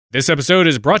This episode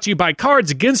is brought to you by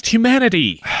Cards Against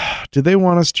Humanity. Did they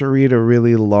want us to read a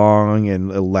really long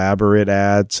and elaborate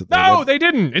ad? So No, they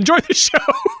didn't. Enjoy the show.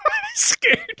 I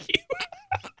scared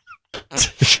you.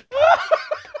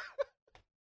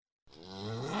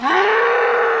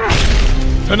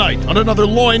 Tonight on another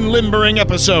loin-limbering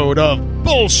episode of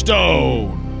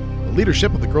BullStone. The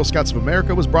leadership of the Girl Scouts of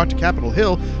America was brought to Capitol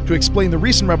Hill to explain the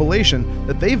recent revelation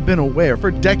that they've been aware for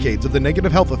decades of the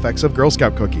negative health effects of Girl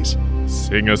Scout cookies.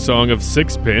 Sing a song of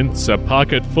sixpence, a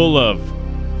pocket full of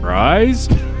fries?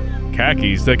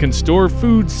 Khakis that can store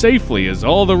food safely is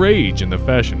all the rage in the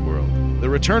fashion world. The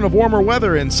return of warmer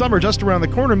weather and summer just around the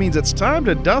corner means it's time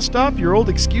to dust off your old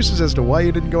excuses as to why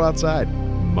you didn't go outside.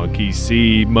 Monkey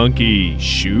see, monkey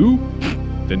shoe?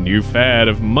 The new fad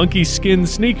of monkey skin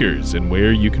sneakers and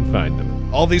where you can find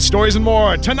them. All these stories and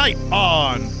more tonight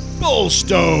on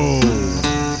BullStone.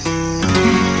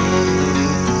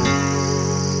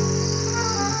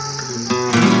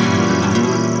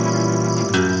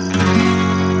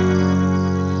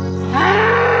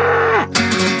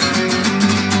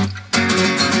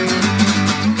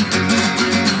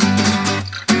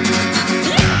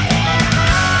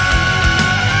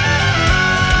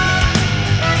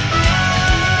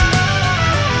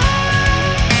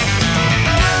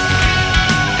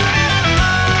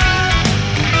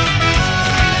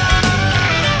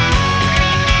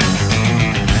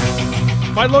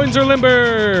 My loins are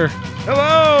limber.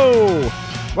 Hello!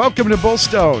 Welcome to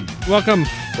BullStone, Welcome.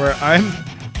 where I'm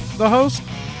the host.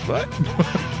 What?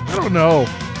 I don't know.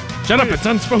 Shut up, it's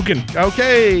unspoken.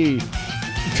 Okay.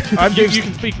 I'm Dave. You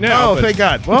can speak now. Oh, but- thank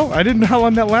God. Well, I didn't know how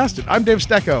long that lasted. I'm Dave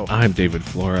Stecco. I'm David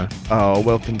Flora. Oh,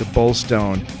 welcome to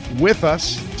BullStone. With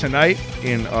us tonight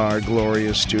in our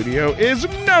glorious studio is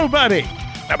nobody.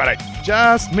 Nobody.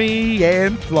 Just me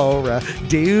and Flora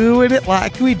doing it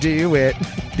like we do it.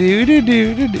 Do.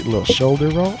 Little shoulder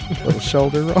roll. Little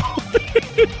shoulder roll.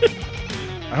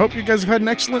 I hope you guys have had an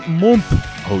excellent month.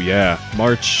 Oh yeah,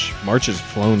 March has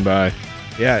flown by.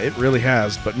 Yeah, it really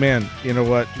has. But man, you know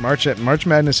what? March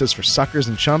Madness is for suckers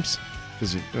and chumps.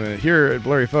 Because here at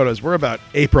Blurry Photos, we're about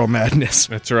April Madness.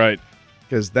 That's right.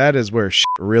 Because that is where shit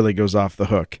really goes off the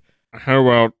hook. How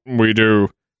about we do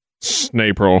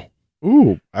Snapril?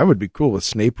 Ooh, I would be cool with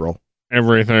Snapril.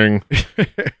 Everything,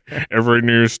 every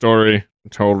news story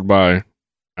told by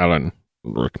Alan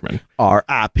Rickman.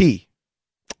 R.I.P.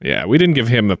 Yeah, we didn't give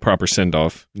him the proper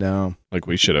send-off No. like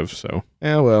we should have, so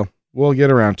Yeah, well, we'll get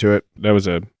around to it. that was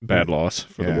a bad loss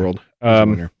for Yeah. the world. He's a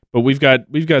winner. But we've got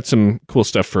some cool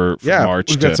stuff for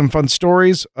March. We've got some fun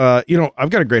stories. I've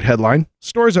got a great headline.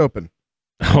 Store's open.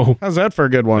 Oh, How's that for a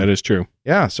good one? that is true.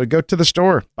 Yeah, so go to the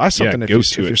store. Buy something if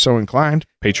you're so inclined.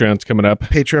 Patreon's coming up.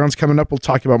 Patreon's coming up. We'll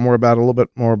talk about a little bit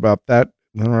more about that.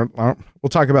 We'll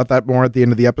talk about that more at the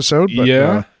end of the episode. But,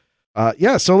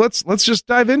 Yeah. So let's just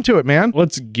dive into it, man.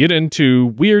 Let's get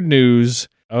into weird news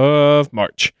of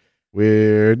March.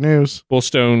 Weird news.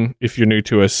 BullStone, if you're new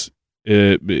to us,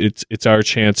 it's our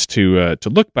chance to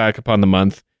look back upon the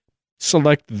month,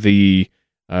 select the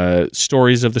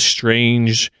stories of the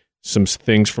strange, some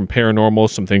things from paranormal,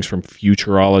 some things from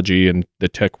futurology and the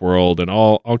tech world, and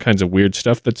all kinds of weird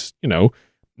stuff that's,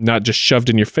 not just shoved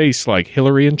in your face like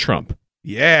Hillary and Trump.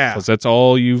 Yeah. Because that's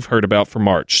all you've heard about for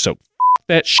March. So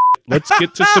that shit. Let's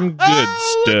get to some good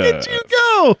stuff. Look at you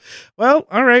go. Well,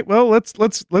 all right. Well, let's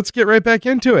get right back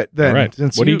into it then. All right.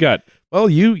 What do you got? Well,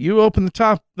 you open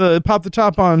pop the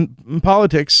top on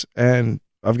politics, and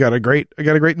I've got a great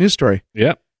news story.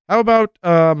 Yeah. How about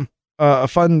a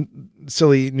fun,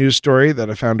 silly news story that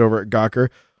I found over at Gawker?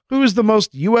 Who is the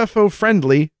most UFO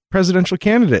friendly presidential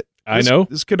candidate? I know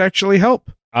this could actually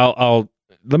help. I'll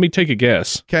let me take a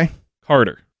guess. Okay.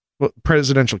 Carter. Well,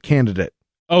 presidential candidate.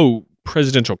 Oh,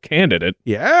 presidential candidate.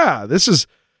 Yeah, this is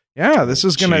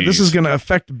gonna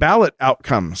affect ballot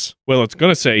outcomes. Well, it's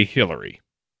gonna say Hillary.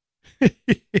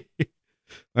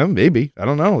 Well, maybe, I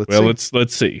don't know.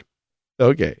 Let's see.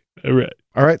 Okay.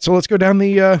 All right. So let's go down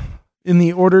in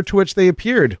the order to which they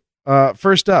appeared.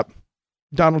 First up,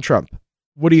 Donald Trump.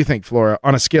 What do you think, Flora?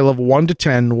 On a scale of 1 to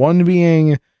 10, 1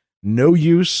 being no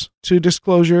use to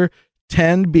disclosure,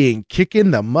 10 being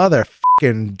kicking the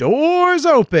motherfucking doors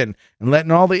open and letting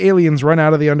all the aliens run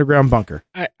out of the underground bunker.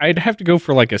 I'd have to go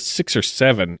for like a 6 or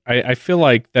 7. I feel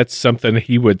like that's something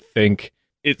he would think.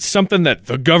 It's something that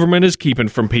the government is keeping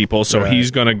from people, so Right. he's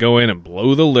going to go in and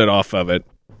blow the lid off of it.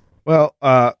 Well,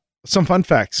 some fun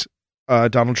facts.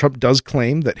 Donald Trump does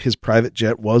claim that his private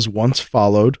jet was once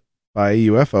followed by a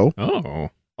UFO. Oh.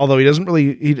 Although he doesn't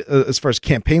really, as far as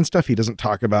campaign stuff, he doesn't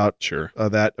talk about Sure.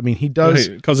 that. I mean, he does.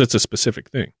 Because it's a specific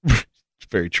thing.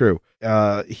 very true.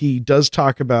 He does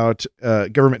talk about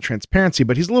government transparency,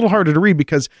 but he's a little harder to read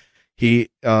because he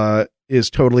is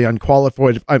totally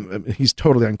unqualified. He's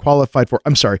totally unqualified for.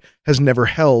 Has never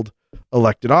held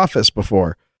elected office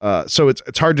before. So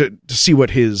it's hard to see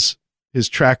what his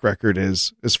track record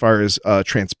is as far as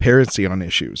transparency on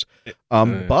issues.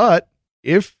 But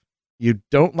if you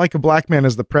don't like a black man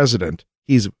as the president,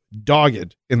 he's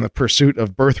dogged in the pursuit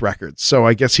of birth records. So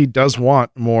I guess he does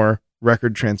want more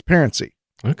record transparency.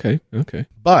 Okay.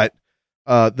 But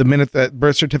the minute that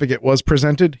birth certificate was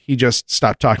presented, he just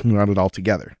stopped talking about it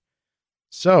altogether.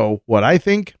 So what I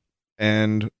think,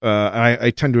 and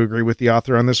I tend to agree with the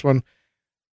author on this one,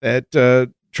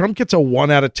 that Trump gets a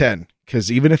 1 out of 10,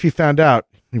 because even if he found out,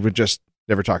 he would just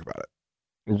never talk about it.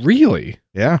 Really?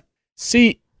 Yeah.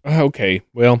 See, okay,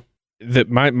 well,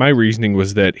 my reasoning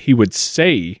was that he would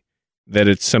say that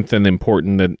it's something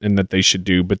important and that they should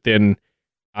do, but then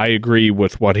I agree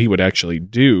with what he would actually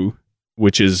do,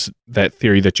 which is that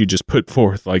theory that you just put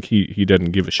forth, like he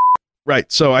doesn't give a shit.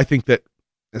 Right. So I think that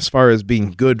as far as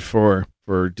being good for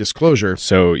disclosure,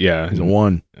 so yeah, he's a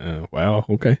 1. Wow.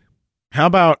 Okay. How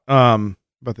about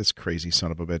this crazy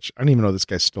son of a bitch? I don't even know this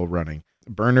guy's still running.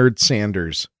 Bernard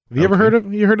Sanders. Have you ever heard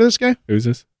of this guy? Who's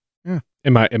this? Yeah.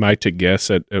 Am I to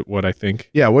guess at what I think?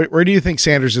 Yeah. Where do you think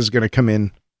Sanders is going to come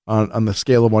in on the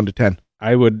scale of 1 to 10?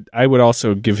 I would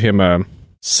also give him a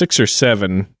 6 or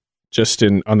 7 just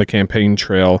on the campaign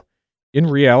trail. In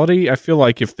reality, I feel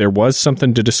like if there was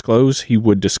something to disclose, he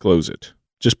would disclose it,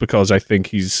 just because I think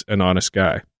he's an honest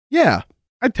guy. Yeah,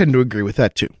 I tend to agree with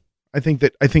that too. I think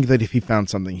that if he found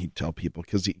something, he'd tell people,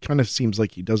 because he kind of seems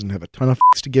like he doesn't have a ton of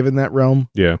to give in that realm.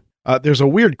 Yeah. There's a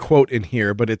weird quote in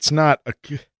here, but it's not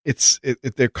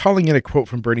they're calling it a quote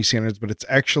from Bernie Sanders, but it's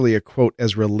actually a quote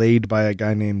as relayed by a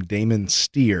guy named Damon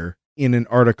Steer in an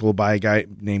article by a guy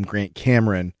named Grant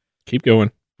Cameron. Keep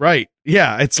going. Right.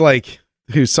 Yeah. It's like,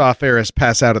 who saw Ferris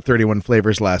pass out at 31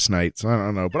 Flavors last night. So I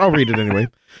don't know, but I'll read it anyway.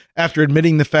 After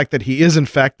admitting the fact that he is in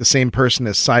fact the same person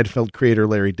as Seinfeld creator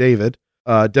Larry David,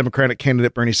 Democratic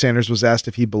candidate Bernie Sanders was asked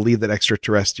if he believed that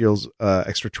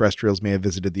extraterrestrials may have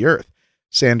visited the Earth.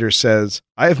 Sanders says,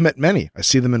 "I have met many. I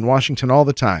see them in Washington all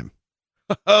the time."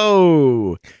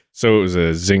 Oh, so it was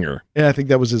a zinger. Yeah, I think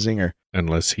that was a zinger.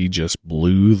 Unless he just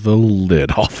blew the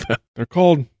lid off them. They're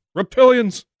called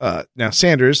reptilians. Now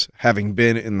Sanders, having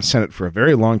been in the Senate for a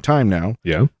very long time now,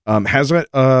 yeah,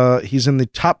 he's in the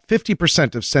top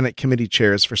 50% of Senate committee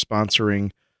chairs for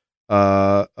sponsoring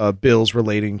bills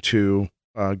relating to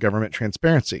government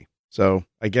transparency. So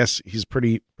I guess he's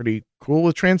pretty cool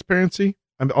with transparency.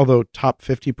 Although top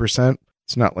 50%,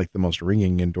 it's not like the most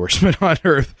ringing endorsement on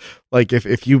earth. Like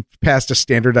if you passed a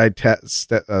standardized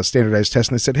test and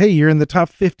they said, "Hey, you're in the top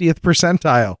 50th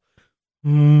percentile."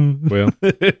 Well,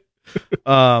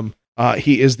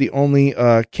 he is the only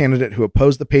candidate who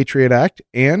opposed the Patriot Act,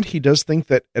 and he does think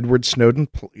that Edward Snowden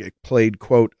played,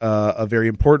 quote, a very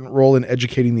important role in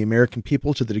educating the American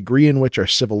people to the degree in which our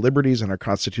civil liberties and our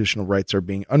constitutional rights are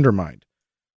being undermined.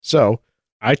 So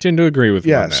I tend to agree with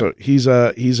you on that. So he's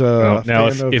a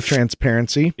fan of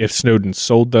transparency. If Snowden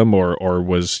sold them or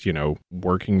was,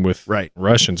 working with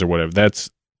Russians or whatever, that's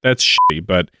shitty.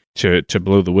 But to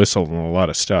blow the whistle on a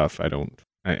lot of stuff,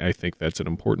 I think that's an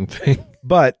important thing.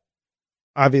 But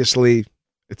obviously,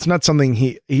 it's not something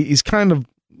he's kind of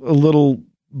a little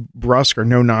brusque or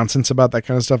no nonsense about that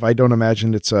kind of stuff. I don't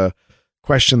imagine it's a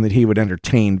question that he would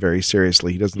entertain very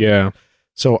seriously. He doesn't. Yeah.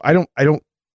 So I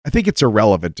think it's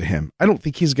irrelevant to him. I don't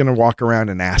think he's going to walk around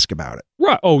and ask about it.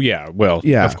 Right. Oh yeah. Well,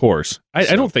 yeah, of course. I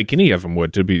don't think any of them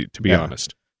would, to be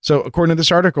honest. So according to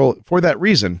this article, for that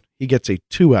reason, he gets a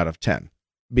 2 out of 10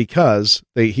 because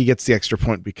he gets the extra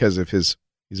point because of he's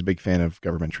a big fan of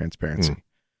government transparency.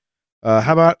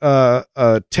 How about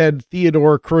Ted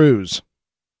Theodore Cruz?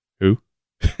 Who?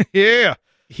 Yeah.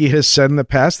 He has said in the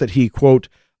past that he, quote,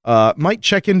 might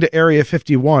check into Area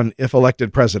 51 if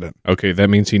elected president. Okay, that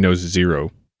means he knows zero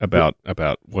about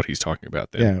what he's talking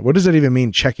about then. Yeah, what does that even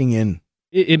mean, checking in?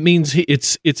 It means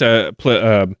it's a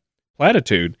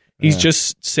platitude. He's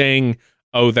just saying,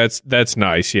 "Oh, that's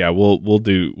nice. Yeah, we'll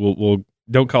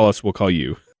don't call us, we'll call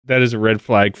you." That is a red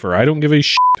flag for I don't give a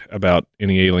shit about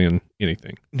any alien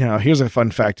anything. Now, here's a fun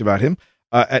fact about him.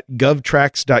 At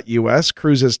govtracks.us,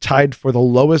 Cruz is tied for the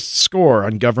lowest score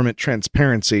on government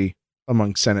transparency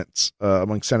among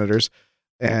senators,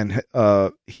 and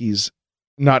he's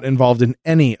not involved in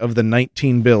any of the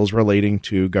 19 bills relating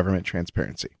to government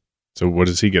transparency. So what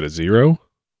does he get, a 0?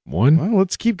 1? Well,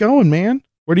 let's keep going, man.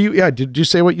 Did you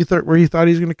say what you thought, where you thought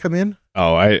he's going to come in?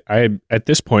 Oh, I at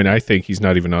this point, I think he's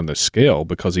not even on the scale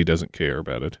because he doesn't care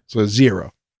about it. So a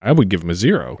 0. I would give him a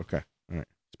 0. Okay. All right.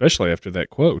 Especially after that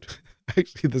quote.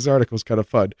 Actually, this article is kind of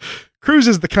fun. Cruz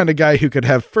is the kind of guy who could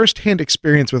have firsthand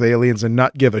experience with aliens and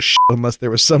not give a shit unless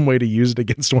there was some way to use it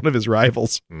against one of his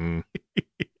rivals. I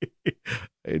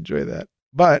enjoy that.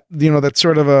 But, that's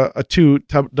sort of a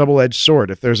double-edged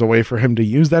sword. If there's a way for him to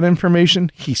use that information,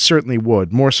 he certainly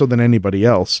would, more so than anybody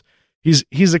else. He's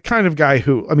the kind of guy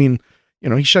who,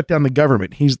 he shut down the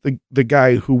government. He's the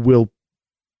guy who will,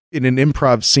 in an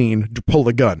improv scene, pull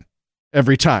the gun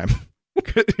every time.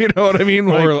 You know what I mean?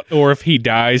 Or if he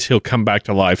dies, he'll come back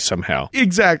to life somehow.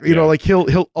 Exactly. Yeah.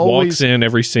 He'll always walks in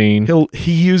every scene.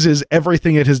 He uses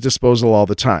everything at his disposal all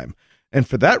the time. And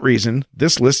for that reason,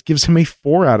 this list gives him a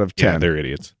 4 out of 10. Yeah, they're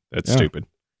idiots. That's stupid.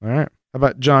 All right. How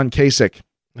about John Kasich?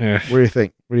 What do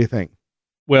you think?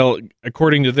 Well,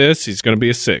 according to this, he's going to be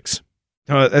a 6.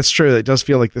 No, that's true. It does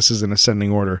feel like this is in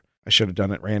ascending order. I should have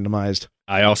done it randomized.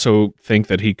 I also think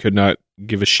that he could not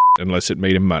give a shit unless it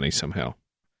made him money somehow.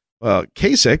 Well,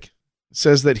 Kasich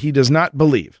says that he does not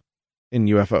believe in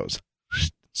UFOs.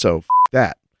 So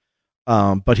that.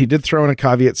 But he did throw in a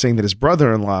caveat saying that his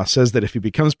brother-in-law says that if he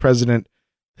becomes president,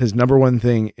 his number one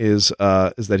thing is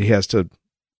that he has to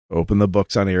open the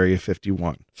books on Area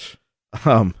 51.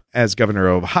 As governor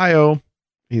of Ohio,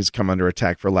 he's come under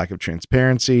attack for lack of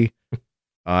transparency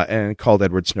and called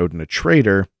Edward Snowden a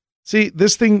traitor. See,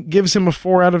 this thing gives him a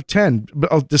 4 out of 10,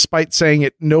 despite saying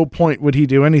at no point would he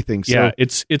do anything. So. Yeah,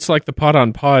 it's like the pod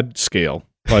on pod scale.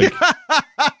 Like,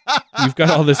 you've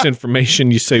got all this information,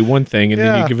 you say one thing, and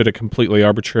then you give it a completely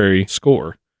arbitrary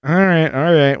score. All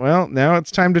right. Well, now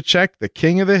it's time to check the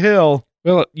king of the hill.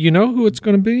 Well, you know who it's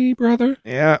going to be, brother?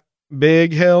 Yeah,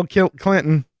 Big Hill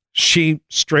Clinton. She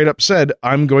straight up said,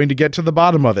 I'm going to get to the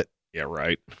bottom of it. Yeah,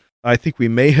 right. I think we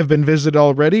may have been visited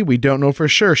already. We don't know for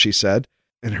sure, she said.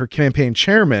 And her campaign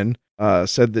chairman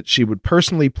said that she would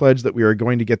personally pledge that we are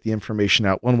going to get the information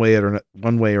out one way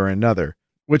or another.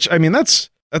 Which, I mean,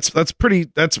 that's pretty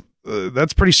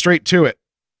straight to it.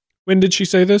 When did she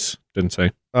say this? Didn't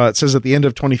say. It says at the end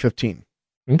of 2015.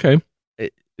 Okay.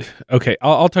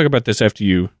 I'll talk about this after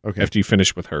you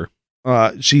finish with her.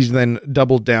 She's then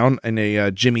doubled down in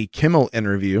a Jimmy Kimmel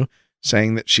interview,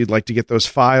 saying that she'd like to get those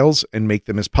files and make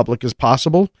them as public as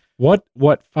possible. What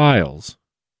files?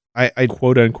 I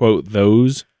quote unquote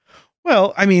those.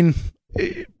 Well, I mean,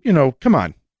 come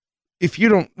on. If you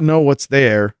don't know what's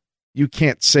there, you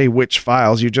can't say which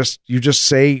files. You just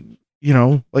say,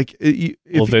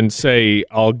 then say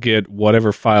I'll get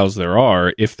whatever files there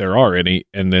are, if there are any,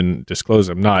 and then disclose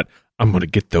them. Not I'm going to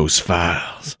get those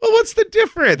files. Well, what's the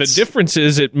difference? The difference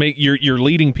is you're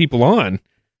leading people on.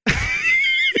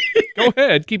 Go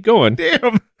ahead, keep going.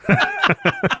 Damn.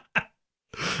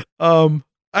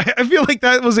 I feel like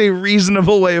that was a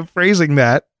reasonable way of phrasing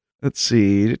that. Let's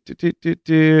see.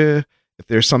 If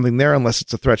there's something there, unless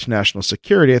it's a threat to national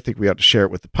security, I think we ought to share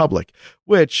it with the public,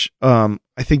 which I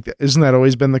think isn't that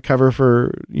always been the cover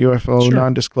for UFO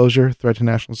non-disclosure, threat to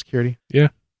national security? Yeah.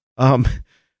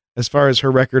 As far as her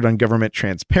record on government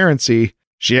transparency,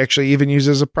 she actually even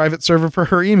uses a private server for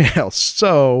her emails.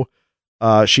 So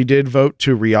she did vote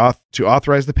to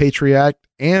authorize the Patriot Act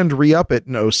and re-up it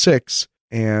in 2006.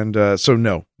 And so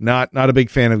no, not a big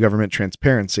fan of government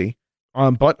transparency.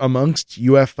 But amongst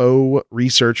UFO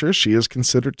researchers, she is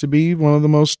considered to be one of the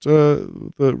most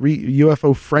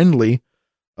UFO friendly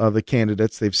of the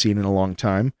candidates they've seen in a long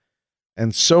time.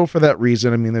 And so for that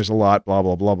reason, I mean, there's a lot, blah,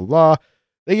 blah, blah, blah, blah.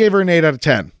 They gave her an 8 out of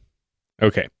 10.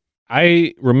 Okay.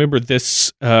 I remember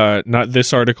this, not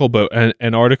this article, but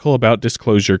an article about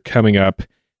disclosure coming up.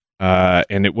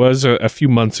 And it was a few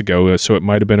months ago, so it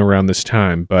might have been around this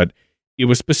time, but it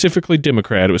was specifically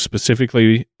Democrat. It was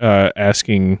specifically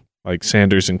asking like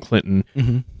Sanders and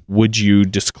Clinton, would you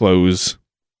disclose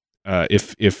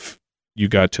if you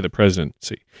got to the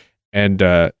presidency? And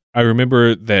I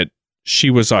remember that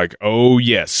she was like, oh,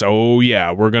 yes, oh,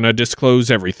 yeah, we're going to disclose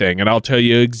everything. And I'll tell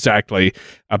you exactly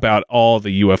about all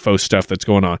the UFO stuff that's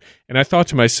going on. And I thought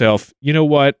to myself, you know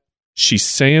what? She's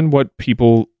saying what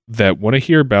people that want to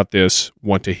hear about this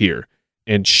want to hear.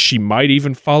 And she might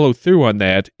even follow through on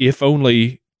that, if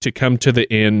only to come to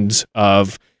the ends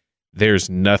of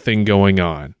there's nothing going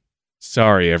on.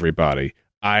 Sorry, everybody.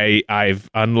 I've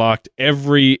unlocked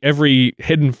every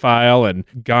hidden file and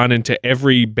gone into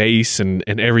every base and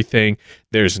everything.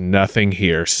 There's nothing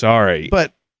here. Sorry.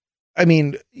 But I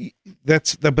mean,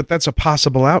 that's a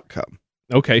possible outcome.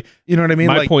 Okay. You know what I mean?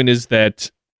 My point is that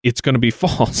it's going to be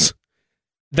false.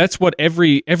 That's what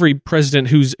every president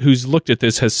who's looked at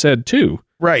this has said too.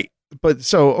 Right. But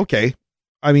so, okay.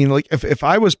 I mean, like if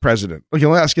I was president, okay,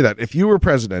 let me ask you that. If you were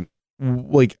president,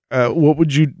 what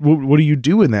do you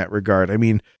do in that regard? I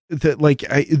mean, it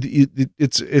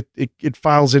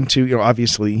files into,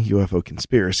 obviously UFO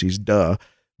conspiracies, duh,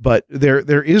 but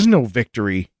there is no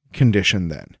victory condition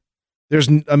then. There's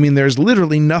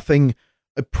literally nothing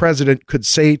a president could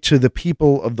say to the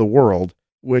people of the world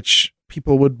which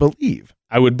people would believe.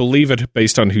 I would believe it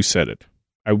based on who said it.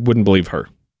 I wouldn't believe her.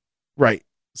 Right.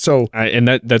 So, and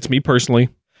that's me personally.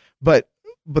 But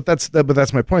that's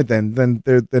my point. Then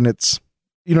it's,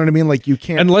 you know what I mean? Like, you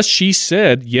can't, unless she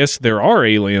said, yes, there are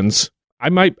aliens.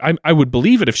 I would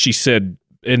believe it if she said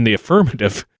in the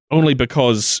affirmative, only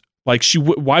because like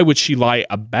why would she lie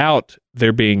about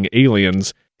there being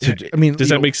aliens? I mean, does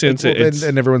that make sense?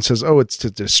 And everyone says, oh, it's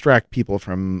to distract people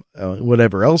from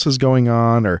whatever else is going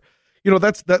on, or,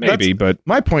 maybe, but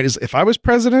my point is, if I was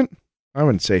president, I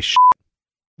wouldn't say shit.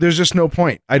 There's just no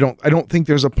point. I don't think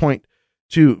there's a point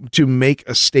to make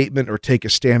a statement or take a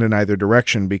stand in either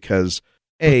direction, because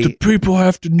the people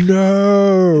have to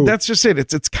know. That's just it.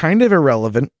 It's kind of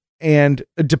irrelevant, and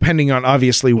depending on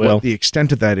obviously what the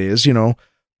extent of that is,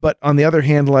 but on the other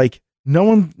hand, like,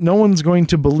 no one's going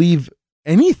to believe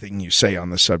anything you say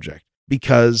on the subject,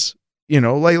 because,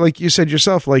 like you said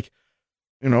yourself, like,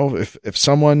 if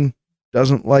someone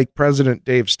doesn't like President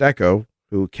Dave Stecco,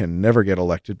 who can never get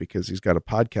elected because he's got a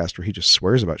podcast where he just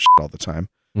swears about shit all the time.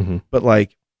 Mm-hmm. But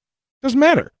like, doesn't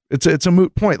matter. It's a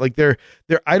moot point. Like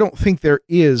I don't think there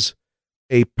is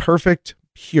a perfect,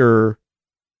 pure,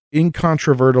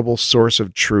 incontrovertible source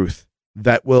of truth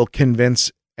that will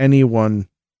convince anyone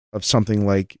of something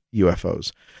like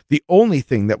UFOs. The only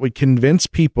thing that would convince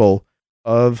people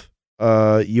of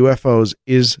UFOs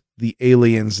is the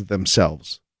aliens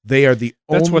themselves. They are the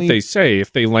only... That's what they say.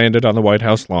 If they landed on the White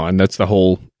House lawn, that's the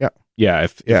whole... Yeah.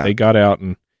 If they got out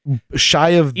and... Shy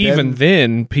of... Even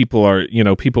then, people are,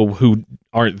 people who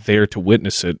aren't there to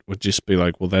witness it would just be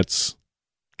like, well, that's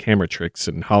camera tricks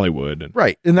in Hollywood. And,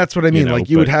 right. And that's what I mean.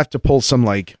 You would have to pull some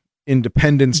like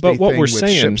Independence Day thing with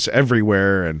ships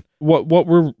everywhere. And what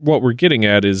we're getting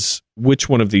at is which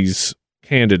one of these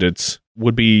candidates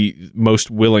would be most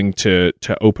willing to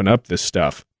open up this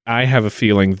stuff. I have a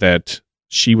feeling that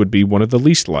she would be one of the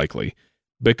least likely,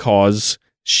 because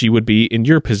she would be in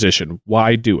your position.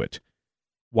 Why do it?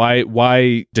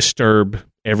 Why disturb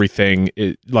everything?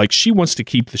 Like, she wants to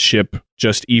keep the ship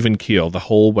just even keel the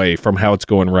whole way from how it's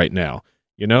going right now.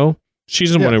 She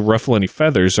doesn't want to ruffle any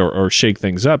feathers or shake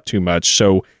things up too much.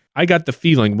 So I got the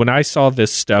feeling when I saw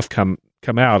this stuff come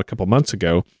out a couple months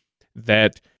ago,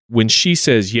 that when she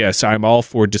says, yes, I'm all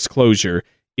for disclosure,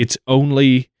 it's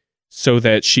only so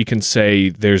that she can say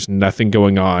there's nothing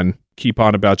going on. Keep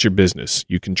on about your business.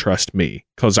 You can trust me,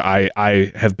 because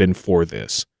I have been for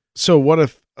this. So what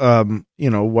if,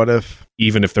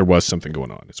 even if there was something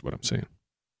going on, is what I'm saying.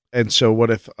 And so what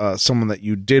if someone that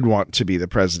you did want to be the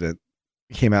president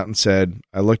came out and said,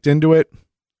 I looked into it,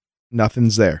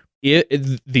 nothing's there?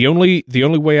 The only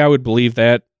way I would believe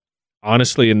that,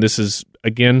 honestly, and this is,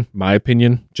 again, my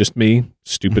opinion, just me,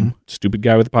 stupid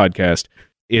guy with a podcast,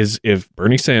 is if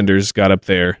Bernie Sanders got up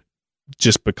there,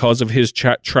 just because of his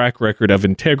track record of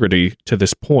integrity to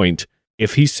this point,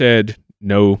 if he said,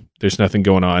 no, there's nothing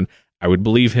going on, I would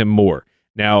believe him more.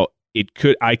 Now,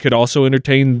 I could also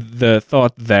entertain the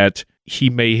thought that he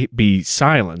may be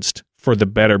silenced for the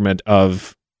betterment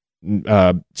of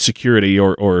security,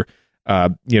 or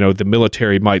the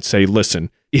military might say,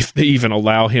 listen, if they even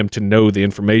allow him to know the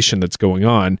information that's going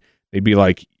on, they'd be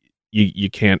like, you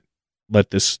can't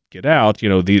let this get out.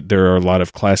 There are a lot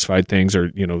of classified things,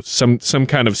 or, some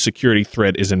kind of security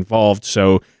threat is involved.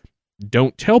 So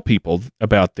don't tell people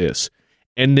about this.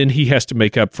 And then he has to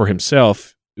make up for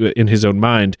himself in his own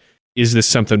mind. Is this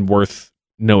something worth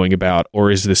knowing about?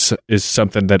 Or is this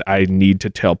something that I need to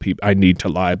tell people, I need to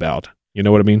lie about? You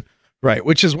know what I mean? Right.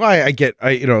 Which is why I get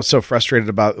so frustrated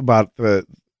about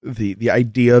the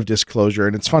idea of disclosure.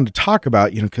 And it's fun to talk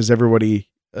about, because everybody,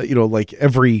 like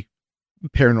every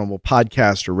paranormal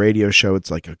podcast or radio show,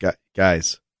 it's like, oh,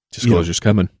 guys, disclosure's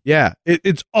coming. Yeah.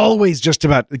 It's always just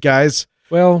about the guys.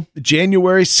 Well,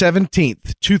 January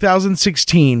 17th,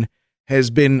 2016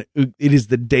 it is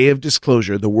the day of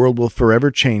disclosure. The world will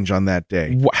forever change on that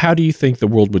day. How do you think the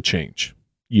world would change?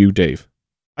 You, Dave?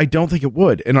 I don't think it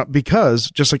would. And because,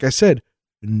 just like I said,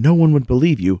 no one would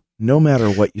believe you no matter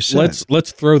what you said.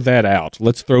 Let's throw that out.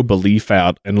 Let's throw belief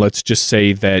out, and let's just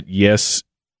say that, yes,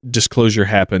 disclosure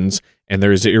happens, and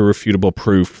there is irrefutable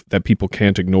proof that people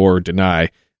can't ignore or deny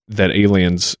that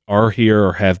aliens are here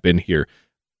or have been here.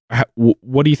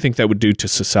 What do you think that would do to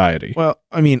society? Well,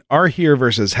 I mean, are here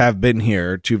versus have been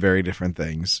here are two very different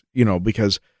things,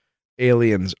 because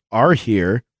aliens are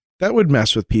here that would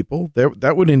mess with people.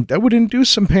 That would induce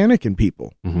some panic in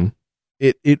people. Mm-hmm.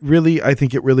 It really, I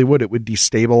think it really would. It would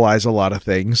destabilize a lot of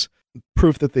things.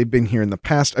 Proof that they've been here in the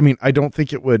past. I mean, I don't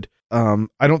think it would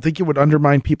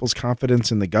undermine people's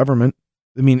confidence in the government.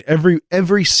 I mean,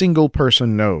 every single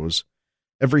person knows,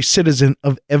 every citizen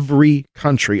of every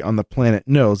country on the planet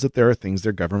knows that there are things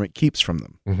their government keeps from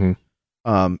them.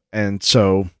 Mm-hmm. And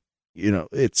so,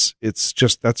 that's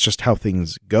just how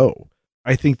things go.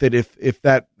 I think that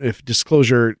if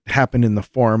disclosure happened in the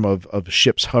form of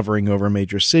ships hovering over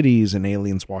major cities and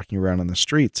aliens walking around on the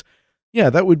streets, yeah,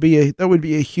 that would be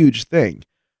a huge thing.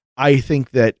 I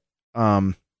think that,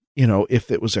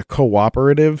 if it was a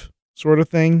cooperative sort of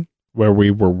thing, where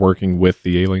we were working with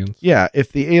the aliens. Yeah.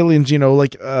 If the aliens,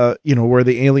 where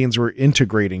the aliens were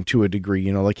integrating to a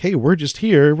degree, like, hey, we're just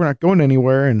here, we're not going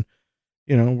anywhere. And,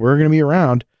 we're going to be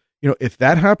around, if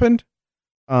that happened,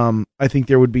 I think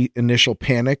there would be initial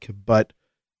panic, but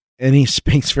any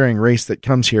spacefaring race that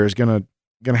comes here is going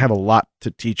to have a lot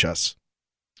to teach us.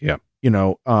 Yeah.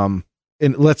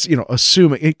 And let's,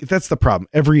 assume that's the problem.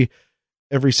 Every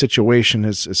situation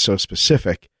is so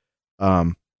specific.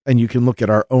 And you can look at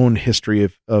our own history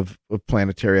of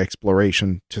planetary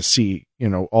exploration to see,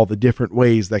 all the different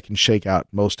ways that can shake out,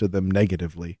 most of them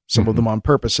negatively, some of them on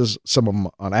purposes, some of them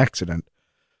on accident.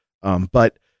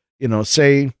 But,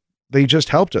 say they just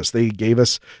helped us. They gave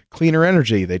us cleaner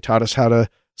energy. They taught us how to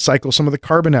cycle some of the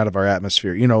carbon out of our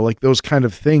atmosphere, like those kind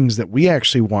of things that we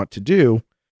actually want to do.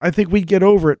 I think we'd get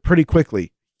over it pretty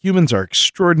quickly. Humans are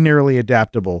extraordinarily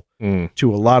adaptable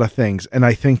to a lot of things. And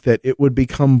I think that it would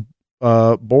become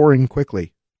boring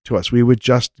quickly to us. We would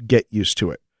just get used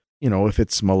to it. If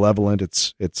it's malevolent,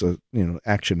 it's a,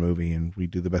 action movie and we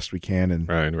do the best we can. And,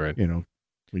 right.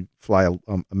 We fly a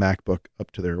MacBook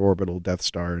up to their orbital Death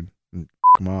Star and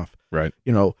them off. Right.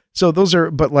 So those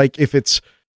are, but like, if it's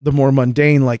the more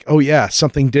mundane, like, oh yeah,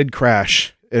 something did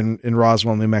crash in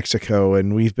Roswell, New Mexico,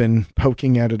 and we've been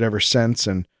poking at it ever since.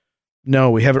 And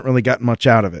no, we haven't really gotten much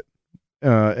out of it.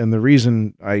 And the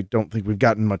reason I don't think we've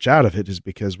gotten much out of it is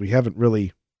because we haven't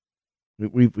really,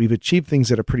 we've achieved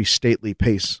things at a pretty stately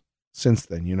pace since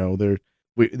then.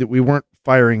 We weren't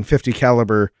firing 50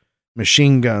 caliber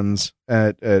machine guns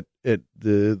at the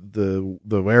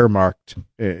Wehrmacht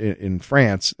in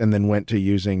France and then went to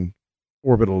using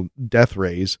orbital death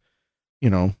rays.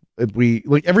 We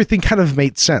like everything kind of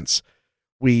made sense.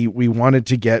 We wanted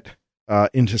to get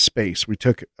into space. We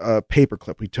took a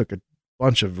paperclip. We took a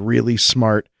bunch of really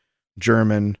smart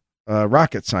German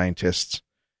rocket scientists,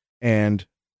 and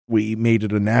we made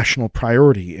it a national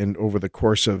priority. And over the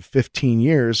course of 15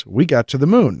 years, we got to the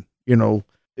moon.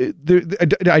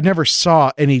 I never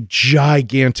saw any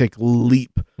gigantic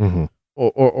leap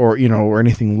or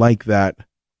anything like that.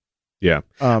 Yeah.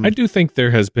 I do think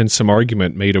there has been some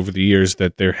argument made over the years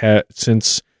that there had,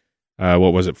 since,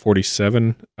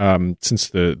 47? Since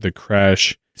the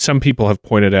crash, some people have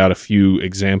pointed out a few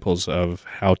examples of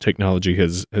how technology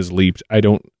has leaped. I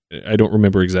don't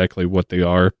remember exactly what they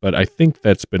are, but I think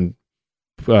that's been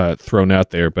thrown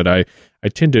out there. But I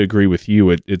tend to agree with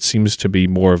you. It seems to be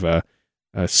more of a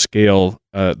scale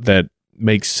that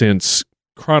makes sense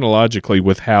chronologically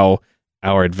with how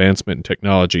our advancement in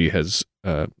technology has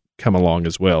come along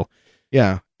as well.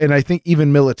 Yeah. And I think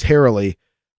even militarily,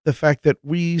 the fact that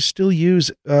we still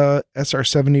use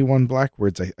SR-71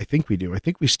 Blackbirds, I think we do. I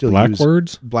think we still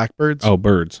use Blackbirds. Oh,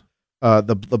 birds.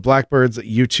 The Blackbirds,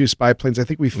 U-2 spy planes. I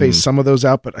think we phased some of those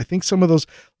out, but I think some of those,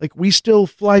 like, we still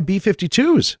fly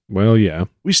B-52s. Well, yeah.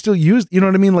 We still use, you know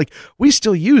what I mean? Like, we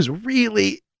still use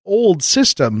really old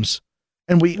systems,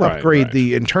 and we upgrade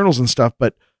the internals and stuff.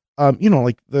 But,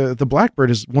 like the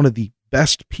Blackbird is one of the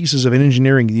best pieces of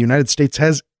engineering the United States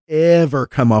has ever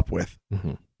come up with.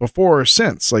 Before or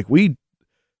since. Like, we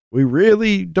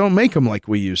really don't make them like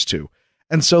we used to.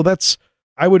 And so that's,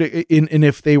 I would, and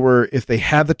if they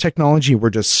had the technology,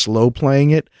 we're just slow playing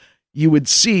it, you would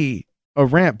see a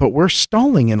ramp, but we're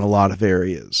stalling in a lot of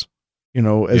areas,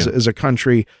 as a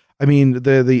country. I mean,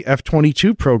 the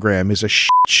F-22 program is a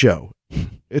shit show.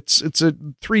 It's a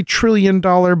 $3 trillion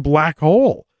black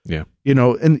hole. Yeah.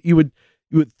 And you would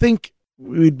think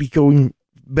we would be going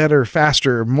better,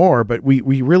 faster, more, but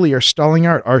we really are stalling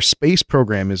out. Our space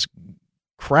program is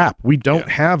crap. We don't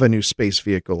have a new space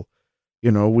vehicle.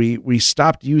 We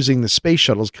stopped using the space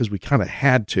shuttles because we kind of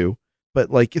had to.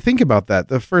 But like, you think about that.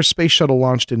 The first space shuttle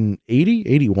launched in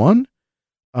 81.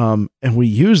 And we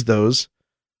used those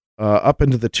up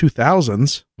into the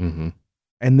 2000s. And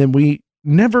then we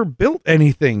never built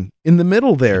anything in the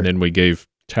middle there. And then we gave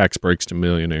tax breaks to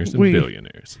millionaires and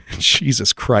billionaires.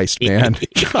 Jesus Christ, man.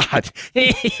 God.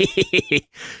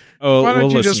 Oh, Why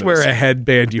don't you just wear a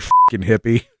headband, you fucking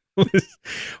hippie?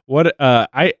 What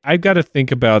I've got to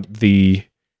think about the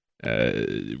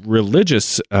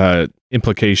religious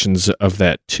implications of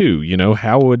that too. You know,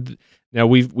 how would now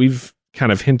we've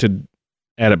kind of hinted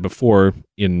at it before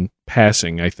in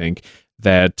passing. I think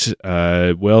that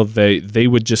they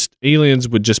would just aliens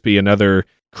would just be another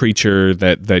creature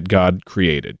that God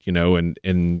created. You know,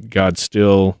 and God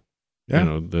still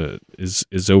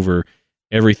is over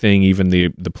everything, even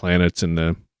the planets and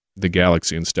the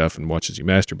galaxy and stuff, and watches you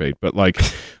masturbate. But like,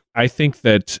 I think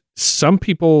that some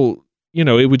people, you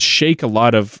know, it would shake a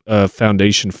lot of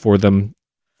foundation for them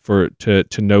to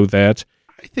know that,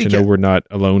 to know we're not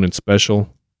alone and special.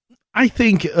 I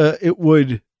think it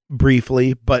would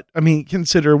briefly, but I mean,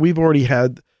 consider we've already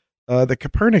had the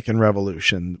Copernican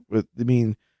revolution.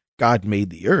 God made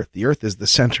the Earth. The Earth is the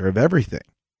center of everything.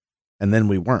 And then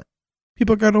we weren't.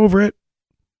 People got over it.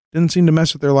 Didn't seem to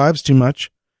mess with their lives too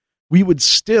much. We would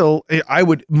still,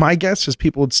 my guess is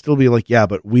people would still be like, yeah,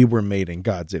 but we were made in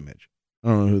God's image. I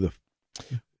don't know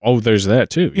who there's that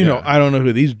too. You know, I don't know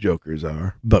who these jokers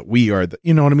are, but we are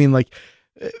you know what I mean? Like,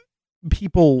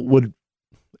 people would,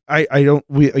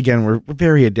 we're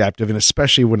very adaptive, and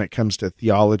especially when it comes to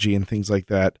theology and things like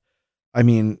that. I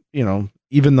mean, you know,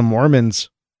 even the Mormons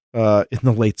in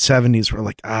the late 70s were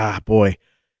like, boy,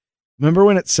 remember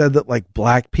when it said that like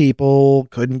black people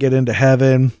couldn't get into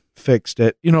heaven? Fixed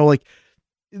it. You know, like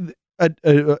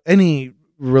any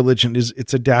religion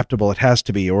it's adaptable. It has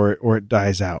to be, or it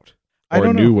dies out. Or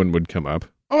a new one would come up.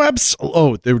 Oh, absolutely.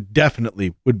 Oh, there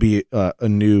definitely would be a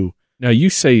new. Now you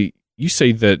say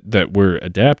that we're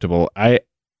adaptable.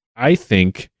 I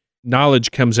think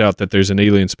knowledge comes out that there's an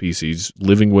alien species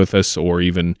living with us, or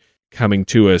even coming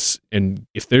to us, and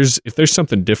if there's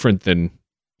something different than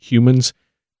humans,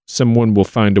 someone will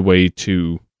find a way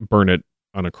to burn it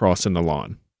on a cross in the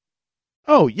lawn.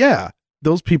 Oh yeah,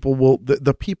 those people will.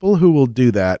 The people who will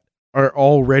do that are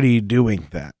already doing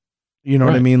that. You know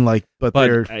what I mean? Like, but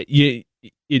they're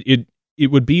it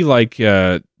would be like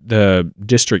the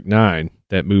District 9,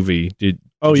 that movie. Did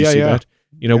you see that?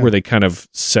 You know, where they kind of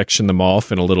section them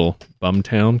off in a little bum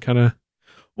town, kind of.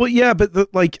 Well, yeah, but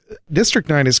District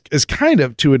 9 is kind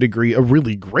of, to a degree, a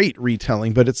really great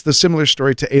retelling, but it's the similar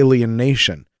story to Alien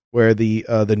Nation, where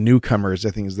the newcomers,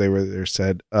 I think as they were there,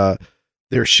 said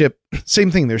their ship,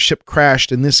 same thing, their ship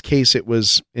crashed. In this case, it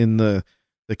was in the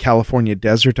California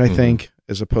desert, I think,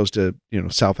 as opposed to, you know,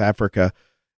 South Africa,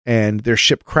 and their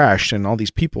ship crashed, and all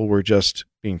these people were just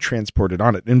being transported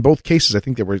on it. In both cases, I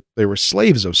think they were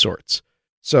slaves of sorts.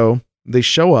 So they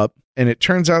show up, and it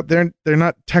turns out they're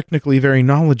not technically very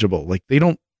knowledgeable. Like, they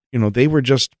don't, you know, they were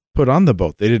just put on the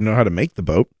boat. They didn't know how to make the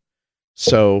boat.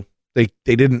 So they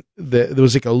didn't, there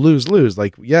was like a lose-lose.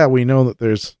 Like, yeah, we know that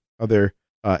there's other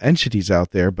entities out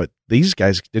there, but these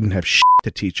guys didn't have shit to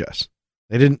teach us.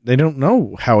 They don't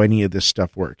know how any of this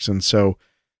stuff works. And so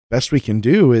best we can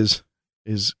do is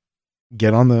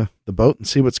get on the boat and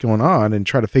see what's going on and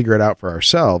try to figure it out for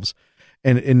ourselves.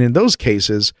 And in those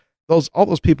cases, all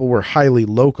those people were highly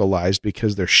localized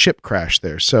because their ship crashed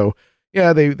there. So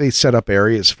yeah, they set up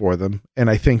areas for them. And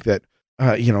I think that,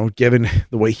 you know, given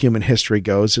the way human history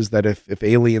goes, is that if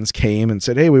aliens came and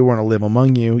said, hey, we want to live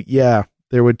among you. Yeah,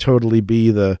 there would totally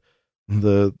be the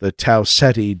Tau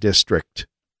Ceti district,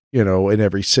 you know, in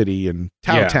every city, and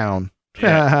Tau Town.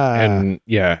 Yeah. And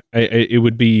it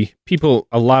would be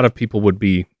a lot of people would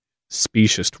be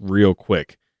specious real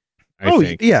quick. I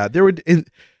think. Yeah, there would.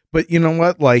 But you know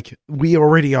what? Like, we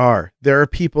already are. There are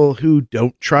people who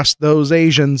don't trust those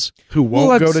Asians, who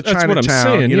won't go to Chinatown. That's what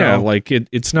I'm saying. You know? Like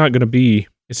it's not going to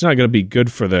be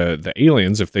good for the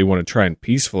aliens if they want to try and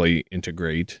peacefully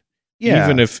integrate. Yeah.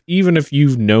 Even if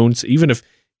you've known, even if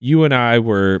you and I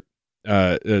were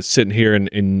sitting here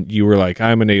and you were like,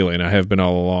 I'm an alien, I have been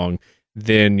all along,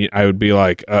 then I would be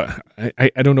like, I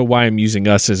don't know why I'm using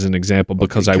us as an example,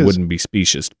 because I wouldn't be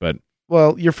specious, but.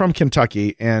 Well, you're from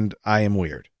Kentucky and I am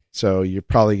weird. So you're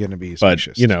probably going to be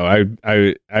suspicious. But, you know,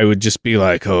 I would just be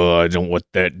like, oh, I don't want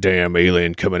that damn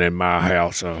alien coming in my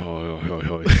house. Well,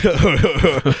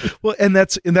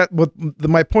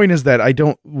 my point is that I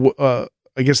don't,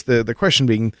 I guess the question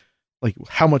being, like,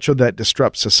 how much would that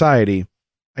disrupt society?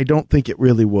 I don't think it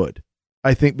really would.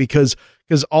 I think because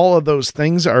all of those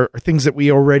things are things that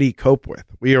we already cope with.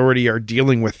 We already are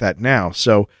dealing with that now.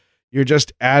 So you're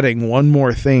just adding one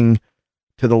more thing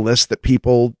to the list that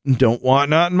people don't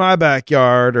want, not in my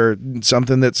backyard, or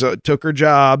something that's took her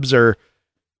jobs, or,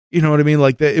 you know what I mean?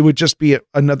 Like that, it would just be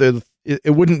another,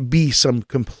 it wouldn't be some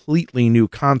completely new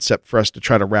concept for us to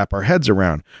try to wrap our heads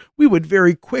around. We would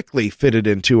very quickly fit it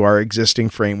into our existing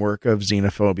framework of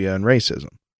xenophobia and racism,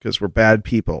 because we're bad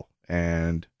people.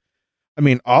 And I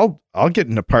mean, I'll get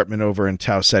an apartment over in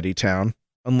Tau Ceti Town,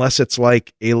 unless it's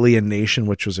like Alien Nation,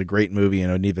 which was a great movie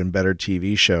and an even better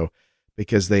TV show,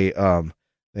 because they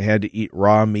had to eat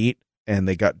raw meat and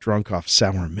they got drunk off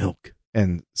sour milk,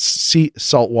 and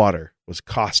salt water was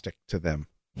caustic to them.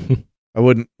 I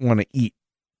wouldn't want to eat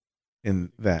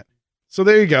in that. So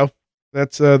there you go.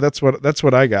 That's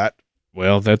what I got.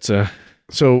 Well, that's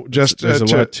so just to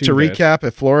recap,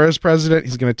 if Flora is president,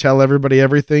 he's going to tell everybody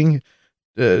everything,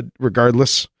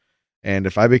 regardless. And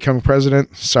if I become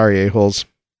president, sorry, a-holes,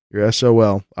 you're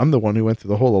SOL. I'm the one who went through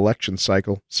the whole election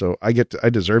cycle, so I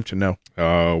deserve to know.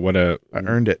 Oh, I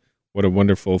earned it. What a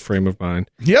wonderful frame of mind.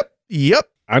 Yep.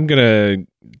 I'm going to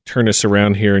turn us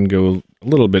around here and go a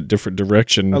little bit different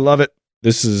direction. I love it.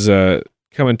 This is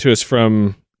coming to us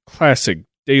from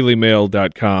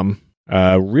classicdailymail.com.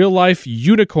 Real-life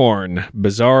unicorn,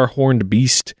 bizarre horned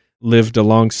beast, lived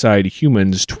alongside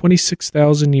humans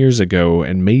 26,000 years ago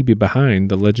and may be behind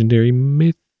the legendary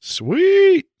myth.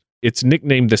 Sweet. It's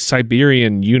nicknamed the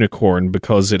Siberian unicorn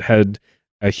because it had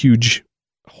a huge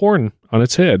horn on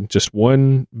its head, just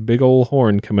one big old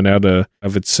horn coming out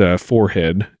of its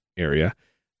forehead area.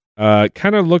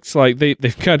 Kind of looks like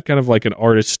they've got kind of like an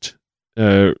artist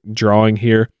drawing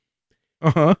here.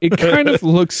 Uh-huh. It kind of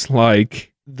looks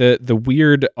like the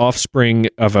weird offspring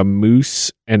of a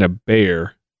moose and a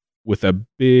bear with a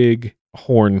big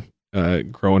horn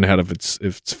growing out of its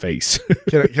face.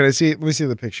 Can I see? Let me see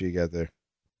the picture you got there.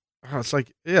 Oh, it's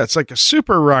like a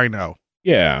super rhino.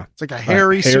 Yeah. It's like a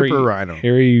hairy super rhino.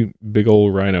 Hairy big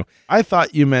old rhino. I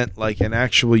thought you meant like an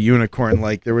actual unicorn.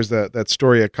 Like there was that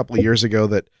story a couple of years ago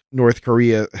that North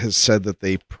Korea has said that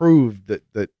they proved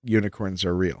that unicorns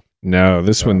are real. No,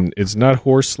 this one is not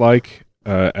horse-like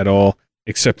at all,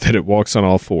 except that it walks on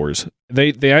all fours.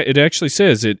 It actually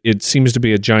says it seems to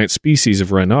be a giant species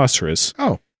of rhinoceros.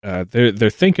 Oh.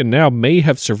 They're thinking now may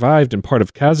have survived in part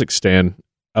of Kazakhstan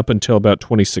up until about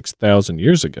 26,000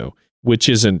 years ago, which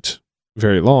isn't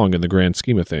very long in the grand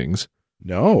scheme of things.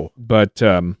 No. But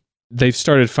they've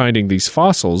started finding these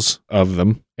fossils of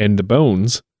them and the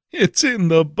bones. It's in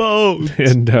the bones.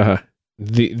 And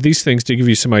these things, to give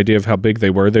you some idea of how big they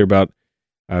were, they're about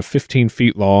 15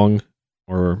 feet long,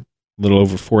 or a little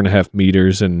over 4.5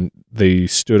 meters, and they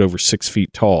stood over 6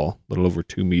 feet tall, a little over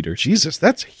 2 meters. Jesus,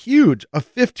 that's huge. A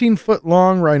 15-foot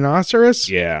long rhinoceros?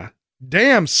 Yeah.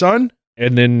 Damn, son.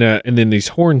 And then these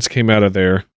horns came out of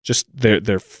their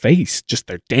face, just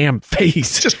their damn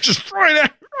face. just right in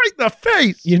the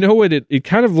face. You know what? It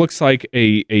kind of looks like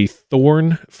a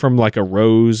thorn from like a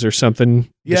rose or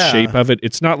something. The shape of it.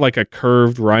 It's not like a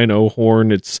curved rhino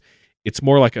horn. It's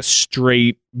more like a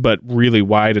straight but really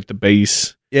wide at the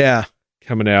base. Yeah,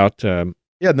 coming out. Yeah,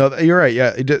 no, you're right.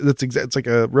 Yeah, it's like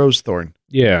a rose thorn.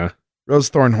 Yeah, rose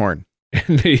thorn horn.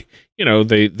 And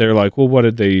they're like, well,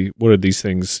 what did these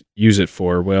things use it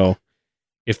for? Well,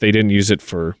 if they didn't use it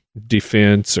for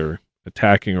defense or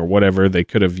attacking or whatever, they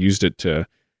could have used it to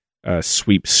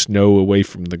sweep snow away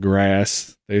from the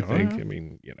grass. They think. I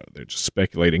mean, they're just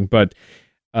speculating, but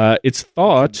it's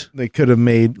thought they could have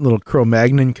made little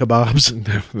Cro-Magnon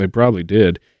kebabs. They probably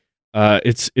did.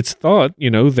 It's thought,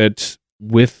 that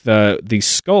with these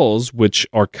skulls, which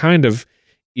are kind of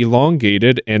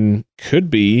elongated and could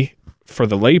be, for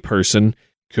the layperson,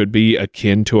 could be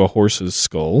akin to a horse's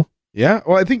skull. Yeah.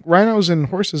 Well, I think rhinos and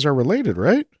horses are related,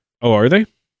 right? Oh, are they?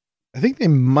 I think they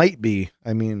might be.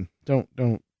 I mean, don't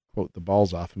quote the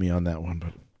balls off of me on that one,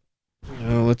 but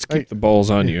let's keep the balls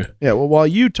on you. Yeah. Well, while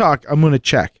you talk, I'm going to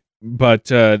check. But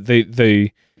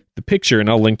the picture, and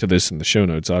I'll link to this in the show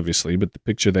notes, obviously, but the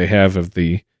picture they have of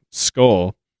the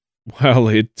skull, while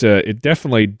it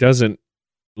definitely doesn't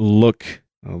look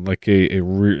like a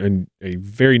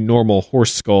very normal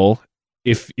horse skull.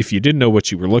 If you didn't know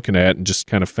what you were looking at and just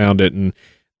kind of found it, and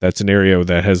that's an area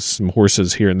that has some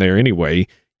horses here and there anyway,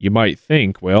 you might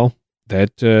think, well,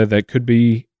 that could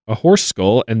be a horse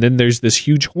skull, and then there's this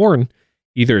huge horn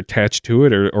either attached to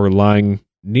it or lying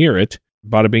near it.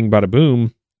 Bada bing, bada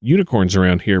boom. Unicorns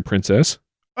around here, princess.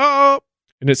 Oh!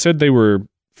 And it said they were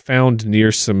found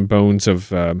near some bones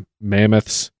of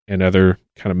mammoths and other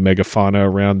kind of megafauna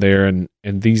around there. And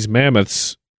these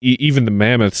mammoths, even the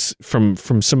mammoths, from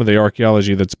some of the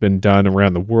archaeology that's been done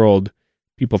around the world,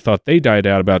 people thought they died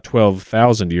out about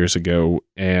 12,000 years ago.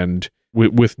 And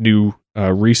with new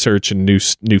research and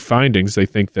new findings, they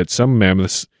think that some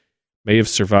mammoths may have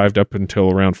survived up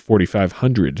until around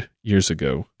 4,500 years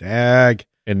ago. Dag.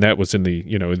 And that was in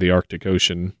the Arctic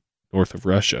Ocean north of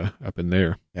Russia, up in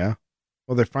there. Yeah.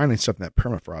 Well, they're finding stuff in that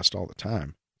permafrost all the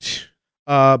time.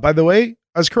 By the way,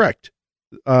 I was correct.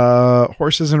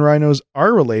 Horses and rhinos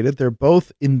are related. They're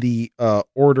both in the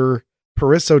order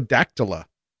Perissodactyla,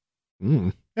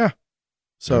 Mm.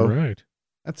 So All right.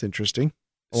 that's interesting.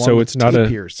 So Along with it's not a...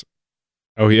 tapirs.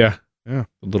 Oh, yeah. Yeah.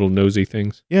 The little nosy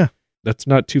things. Yeah. That's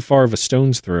not too far of a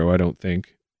stone's throw, I don't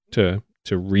think, to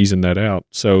reason that out.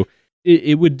 So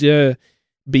it would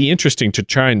be interesting to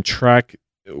try and track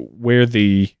where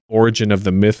the origin of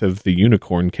the myth of the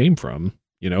unicorn came from.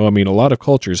 You know, I mean, a lot of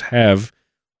cultures have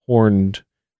horned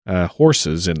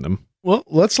horses in them. Well,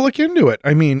 let's look into it.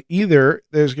 I mean, either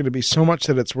there's going to be so much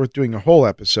that it's worth doing a whole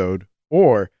episode,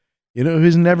 or, you know,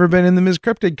 who's never been in the Ms.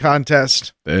 Cryptid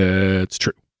contest? That's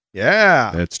true.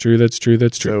 Yeah. That's true.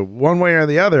 So one way or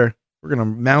the other, we're going to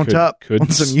mount up on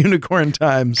some unicorn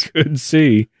times. Could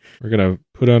see. We're going to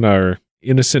put on our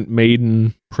innocent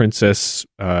maiden princess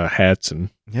hats and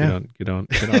get on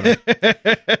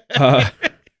it.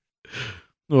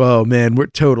 Oh, man, we're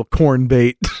total corn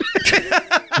bait.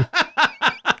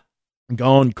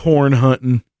 Gone corn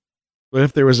hunting. What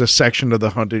if there was a section of the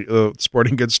hunting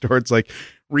sporting goods store? It's like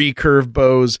recurve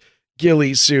bows,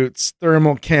 ghillie suits,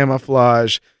 thermal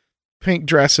camouflage, pink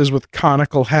dresses with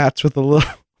conical hats with a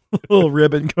little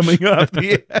ribbon coming up.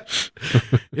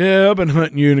 Yeah, I've been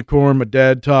hunting unicorn. My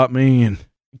dad taught me. And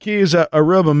the key is I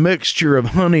rub a mixture of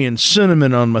honey and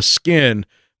cinnamon on my skin,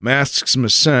 masks my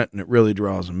scent, and it really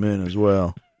draws them in as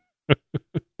well.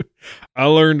 I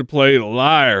learned to play the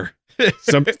lyre.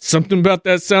 Something about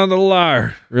that sound of the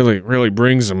lyre really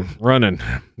brings them running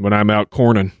when I'm out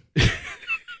corning.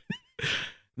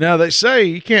 Now they say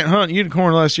you can't hunt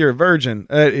unicorn unless you're a virgin.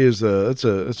 That is that's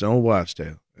an old wives'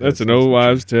 tale. That's an old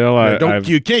wives' tale.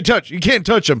 You can't touch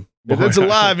them. If it's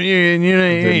alive and you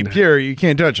ain't pure, you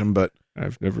can't touch them. But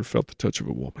I've never felt the touch of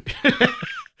a woman.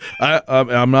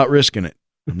 I'm not risking it.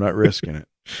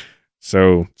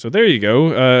 So there you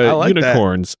go. like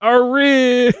unicorns are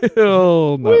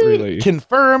real. Not really.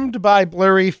 Confirmed by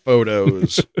blurry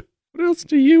photos. What else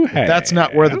do you have? If that's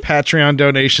not worth a Patreon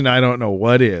donation, I don't know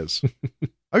what is.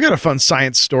 I've got a fun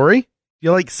science story.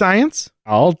 You like science?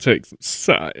 I'll take some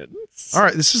science. All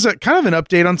right. This is kind of an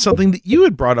update on something that you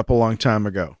had brought up a long time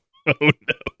ago. Oh,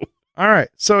 no. All right.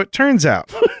 So it turns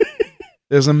out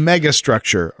there's a mega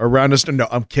structure around us. No,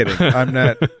 I'm kidding. I'm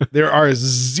not. There are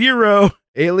 0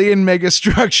 alien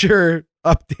megastructure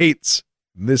updates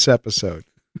in this episode.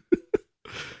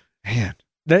 Man.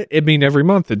 Every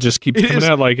month it just keeps coming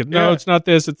out like, no, it's not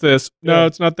this, it's this. No,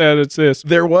 it's not that, it's this.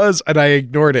 There was, and I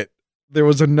ignored it. There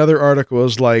was another article. It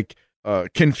was like,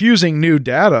 confusing new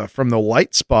data from the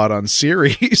light spot on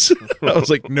Ceres. I was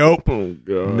like, nope. Oh,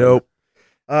 God. Nope.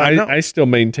 I still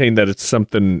maintain that it's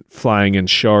something flying in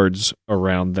shards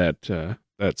around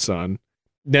that sun.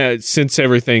 Now, since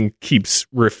everything keeps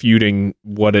refuting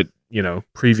what it,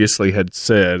 previously had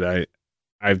said,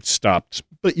 I've stopped.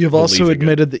 But you've also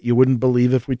admitted that you wouldn't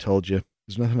believe if we told you.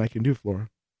 There's nothing I can do, Flora.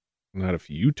 Not if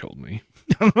you told me.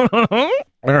 All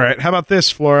right. How about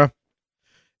this, Flora?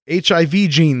 HIV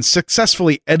genes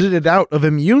successfully edited out of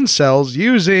immune cells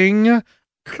using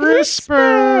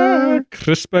CRISPR.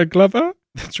 CRISPR, Glover?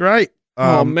 That's right.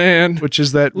 Oh, man. Which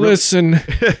is that... Listen,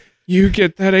 you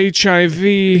get that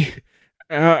HIV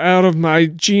out of my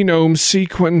genome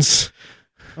sequence.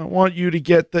 I want you to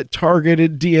get that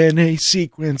targeted DNA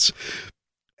sequence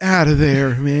out of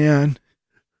there, man.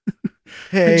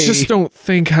 Hey. I just don't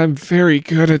think I'm very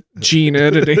good at gene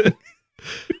editing.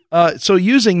 So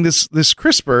using this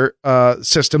CRISPR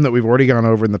system that we've already gone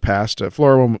over in the past,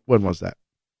 Flora, when was that?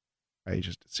 I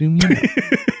just assume you know.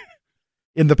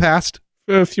 In the past?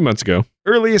 A few months ago.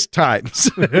 Earliest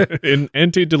times. In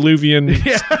antediluvian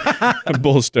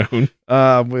BullStone.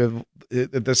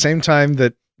 At the same time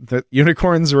that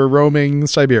unicorns were roaming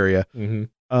Siberia.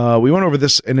 Mm-hmm. We went over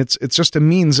this, and it's just a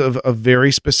means of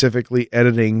very specifically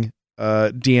editing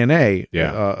DNA.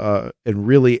 And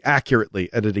really accurately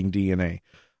editing DNA.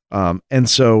 And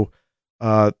so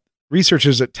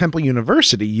researchers at Temple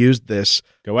University used this.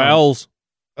 Go Owls.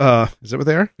 Is it what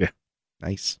they are? Yeah.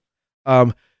 Nice.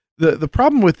 The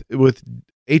problem with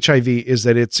HIV is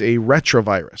that it's a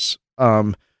retrovirus.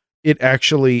 It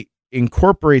actually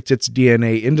incorporates its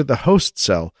DNA into the host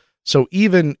cell. So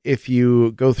even if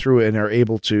you go through and are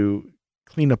able to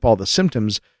clean up all the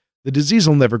symptoms, the disease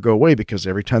will never go away because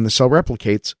every time the cell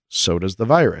replicates, so does the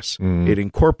virus. It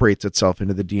incorporates itself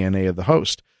into the DNA of the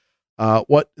host.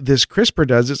 What this CRISPR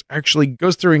does is actually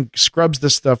goes through and scrubs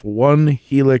this stuff one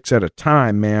helix at a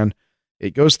time, man.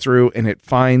 It goes through and it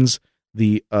finds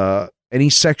the any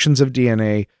sections of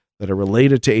DNA that are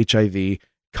related to HIV,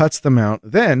 cuts them out.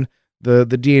 Then the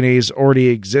DNA's already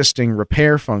existing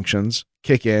repair functions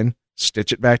kick in,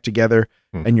 stitch it back together,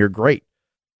 and you're great.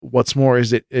 What's more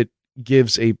is it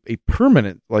gives a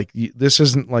permanent, this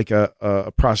isn't like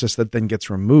a process that then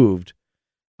gets removed.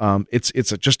 It's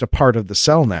just a part of the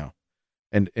cell now.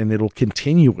 and it'll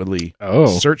continually Oh.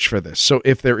 search for this. So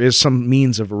if there is some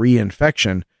means of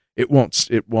reinfection, it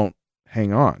won't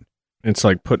hang on. It's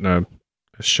like putting a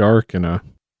shark in a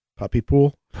Puppy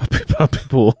pool. puppy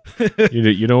pool.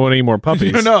 You don't want any more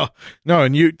puppies. No,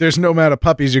 and there's no amount of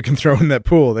puppies you can throw in that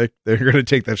pool. They're going to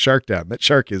take that shark down. That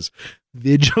shark is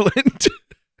vigilant.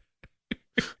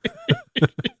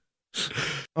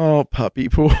 Oh, puppy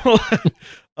pool.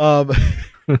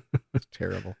 It's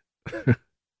terrible.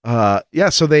 Yeah.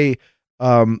 So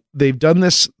they've done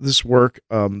this work.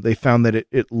 They found that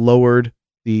it lowered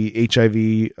the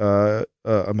HIV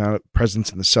amount of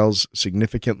presence in the cells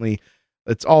significantly.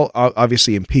 It's all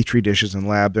obviously in petri dishes and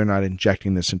lab. They're not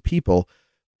injecting this in people,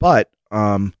 but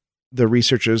the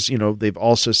researchers, they've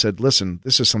also said, listen,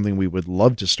 this is something we would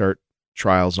love to start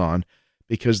trials on,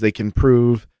 because they can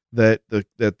prove that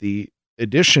the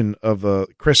addition of a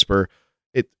CRISPR,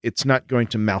 it's not going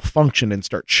to malfunction and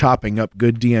start chopping up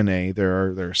good DNA.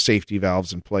 There are safety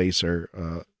valves in place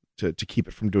or to keep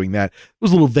it from doing that. It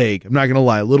was a little vague. I'm not going to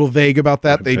lie, a little vague about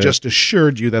that. They just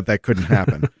assured you that couldn't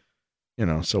happen.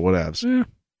 So whatevs.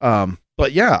 Yeah.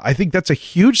 But yeah, I think that's a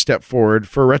huge step forward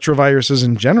for retroviruses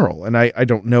in general. And I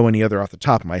don't know any other off the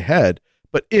top of my head,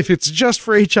 but if it's just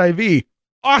for HIV,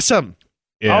 awesome.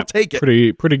 Yeah, I'll take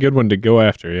it. Pretty good one to go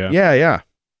after. Yeah. Yeah.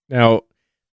 Now,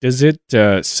 does it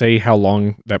say how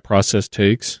long that process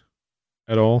takes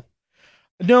at all?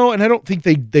 No, and I don't think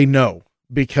they know,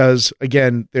 because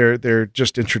again, they're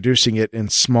just introducing it in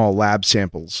small lab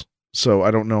samples. So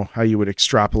I don't know how you would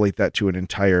extrapolate that to an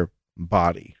entire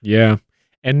body. Yeah.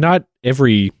 And not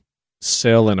every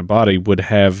cell in a body would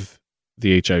have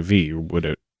the HIV, would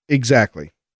it?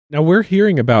 Exactly. Now, we're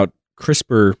hearing about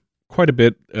CRISPR quite a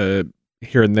bit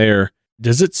here and there.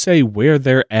 Does it say where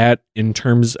they're at in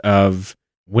terms of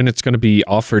when it's going to be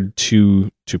offered to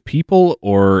people,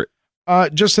 or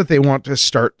just that they want to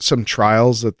start some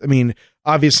trials?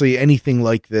 Obviously anything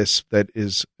like this that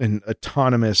is an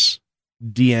autonomous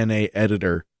DNA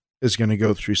editor is going to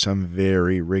go through some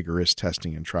very rigorous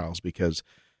testing and trials, because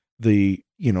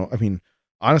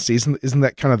honestly, isn't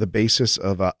that kind of the basis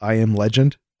of I Am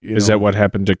Legend? Is that what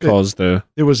happened to cause the?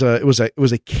 It was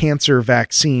a cancer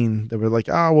vaccine that were like,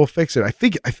 we'll fix it. I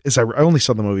think I only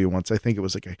saw the movie once. I think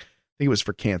it was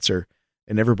for cancer,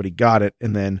 and everybody got it,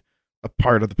 and then a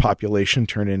part of the population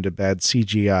turned into bad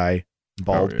CGI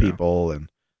bald people,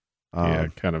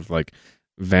 and kind of like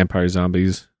vampire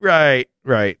zombies. Right.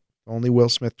 Only Will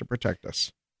Smith to protect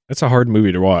us. That's a hard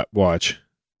movie to watch,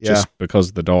 just because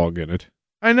of the dog in it.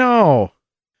 I know.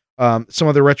 Some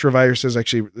other retroviruses,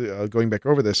 actually, going back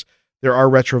over this, there are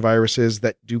retroviruses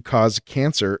that do cause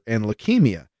cancer and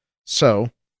leukemia. So,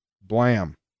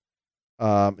 blam.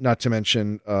 Not to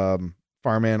mention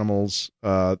farm animals.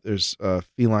 There's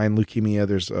feline leukemia.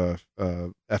 There's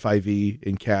FIV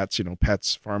in cats.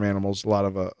 Pets, farm animals. A lot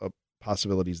of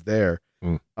possibilities there.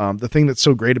 The thing that's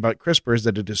so great about CRISPR is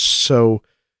that it is so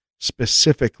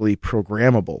specifically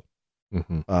programmable.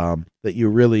 That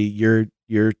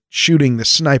you're shooting the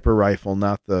sniper rifle,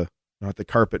 not the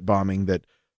carpet bombing that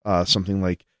something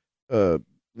like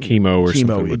chemo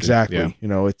something. Exactly.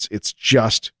 Yeah. It's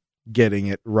just getting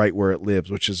it right where it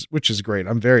lives, which is great.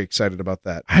 I'm very excited about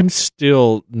that. I'm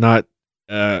still not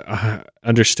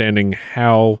understanding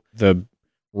how the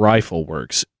rifle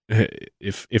works.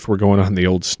 If we're going on the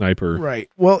old sniper, right?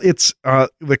 Well, it's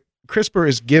the CRISPR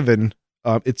is given.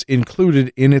 It's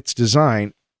included in its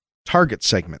design target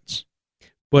segments.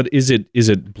 But is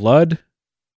it blood?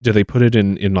 Do they put it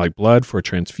in like blood for a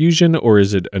transfusion, or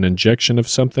is it an injection of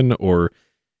something, or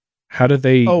how do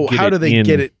they?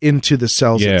 Get it into the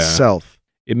cells itself?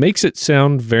 It makes it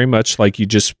sound very much like you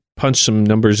just punch some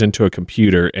numbers into a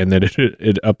computer and then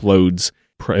it uploads.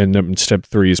 And step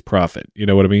 3 is profit. You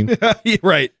know what I mean?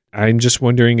 Right. I'm just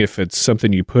wondering if it's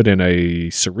something you put in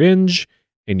a syringe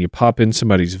and you pop in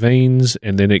somebody's veins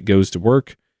and then it goes to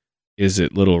work. Is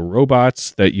it little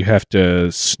robots that you have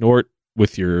to snort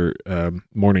with your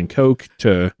morning Coke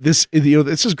to? This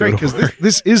is great, because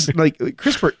this is like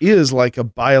CRISPR is like a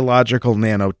biological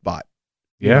nanobot.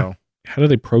 Yeah. How do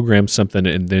they program something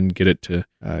and then get it to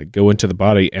go into the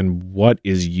body? And what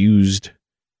is used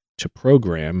to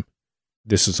program?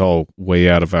 This is all way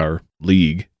out of our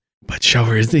league, but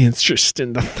sure is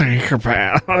interesting to think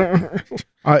about.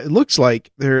 It looks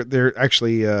like there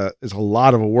actually is a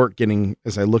lot of work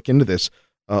as I look into this,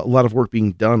 a lot of work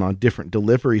being done on different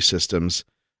delivery systems.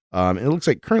 It looks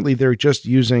like currently they're just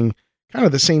using kind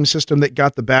of the same system that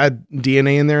got the bad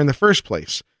DNA in there in the first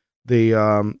place.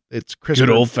 It's CRISPR. Good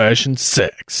old fashioned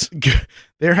sex.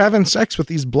 They're having sex with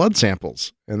these blood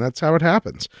samples, and that's how it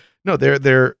happens. No,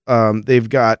 they've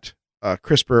got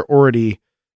CRISPR already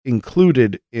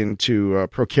included into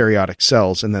prokaryotic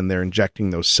cells, and then they're injecting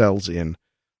those cells in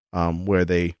where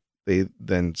they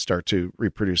then start to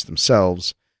reproduce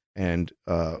themselves, and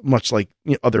much like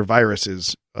other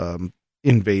viruses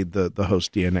invade the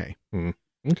host DNA.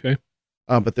 Okay.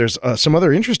 But there's some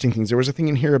other interesting things. There was a thing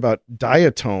in here about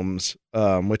diatoms,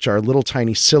 which are little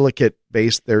tiny silicate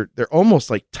based. They're almost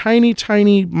like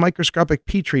tiny microscopic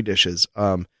petri dishes.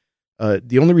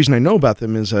 The only reason I know about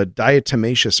them is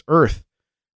diatomaceous earth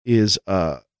is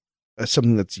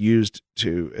something that's used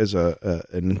as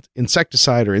an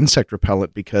insecticide or insect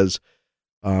repellent, because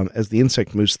as the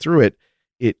insect moves through it,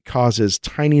 it causes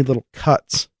tiny little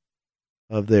cuts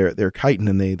of their chitin,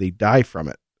 and they die from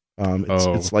it.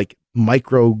 It's like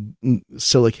micro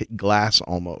silicate glass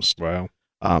almost. Wow.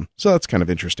 So that's kind of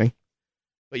interesting.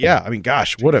 But yeah, I mean,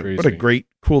 gosh, what a great,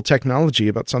 cool technology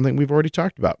about something we've already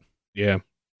talked about. Yeah.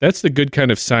 That's the good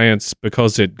kind of science,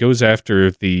 because it goes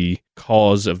after the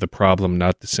cause of the problem,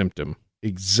 not the symptom.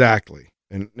 Exactly.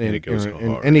 And it goes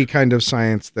hard. any kind of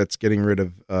science that's getting rid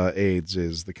of AIDS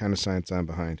is the kind of science I'm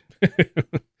behind.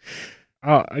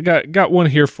 I got one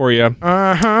here for you.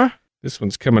 Uh-huh. This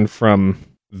one's coming from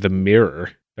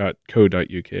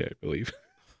themirror.co.uk, I believe.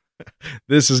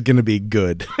 This is going to be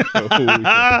good.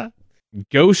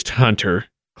 Ghost hunter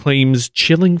claims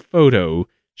chilling photo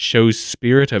shows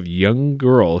spirit of young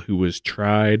girl who was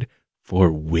tried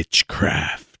for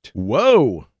witchcraft.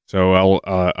 Whoa. So I'll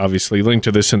obviously link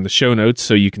to this in the show notes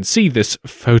so you can see this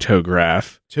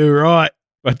photograph. Too right.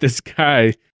 But this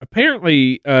guy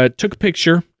apparently took a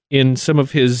picture in some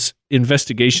of his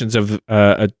investigations of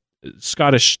a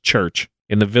Scottish church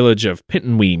in the village of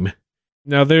Pittenweem.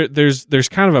 Now there's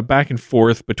kind of a back and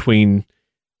forth between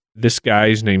this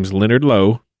guy's name's Leonard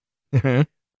Lowe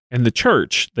and the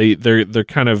church. They're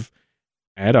kind of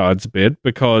at odds a bit,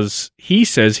 because he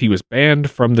says he was banned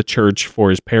from the church for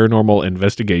his paranormal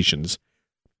investigations.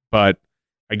 But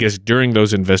I guess during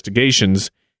those investigations,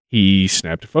 he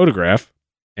snapped a photograph,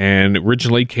 and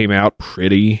originally came out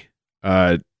pretty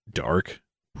dark,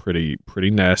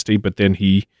 pretty nasty. But then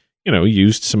he,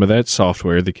 used some of that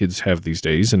software the kids have these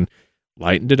days and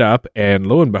lightened it up. And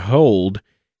lo and behold,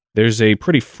 there's a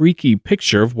pretty freaky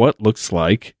picture of what looks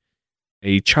like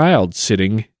a child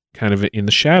sitting kind of in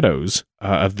the shadows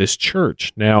of this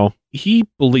church. Now, he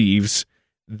believes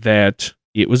that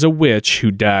it was a witch who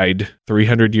died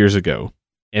 300 years ago.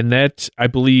 And that, I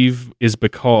believe, is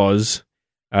because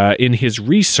in his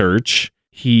research,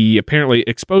 he apparently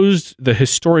exposed the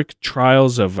historic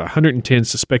trials of 110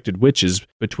 suspected witches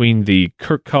between the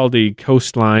Kirkcaldy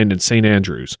coastline and St.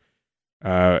 Andrews.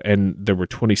 And there were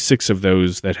 26 of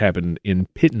those that happened in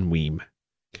Pittenweem.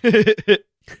 I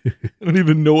don't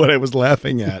even know what I was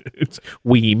laughing at. It's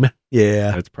Weem.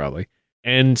 Yeah. That's probably.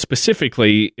 And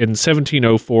specifically, in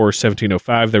 1704,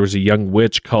 1705, there was a young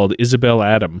witch called Isabel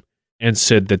Adam, and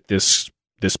said that this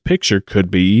picture could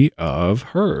be of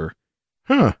her.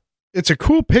 Huh. It's a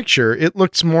cool picture. It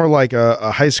looks more like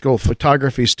a high school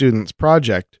photography student's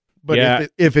project. But yeah.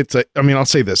 if it's I'll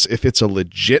say this, if it's a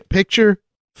legit picture,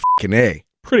 fucking A.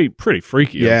 Pretty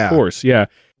freaky, yeah. Of course. Yeah.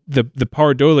 The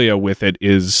pareidolia with it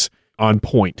is on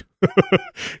point,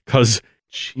 because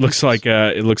it looks like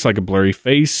a blurry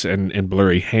face and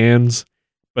blurry hands,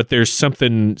 but there's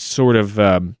something sort of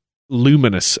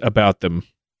luminous about them.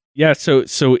 Yeah.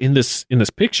 So in this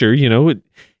picture,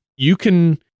 you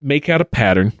can make out a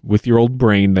pattern with your old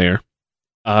brain there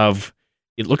of,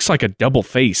 it looks like a double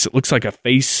face. It looks like a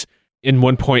face in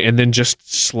one point, and then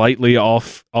just slightly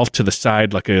off to the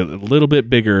side, like a little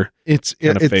bit bigger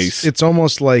face. It's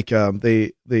almost like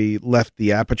they left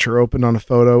the aperture open on a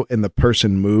photo and the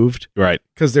person moved. Right.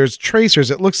 Because there's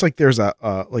tracers. It looks like there's a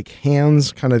like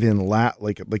hands kind of in lap,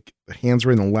 like the hands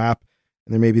were in the lap,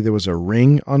 and then maybe there was a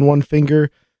ring on one finger,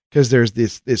 because there's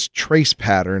this trace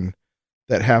pattern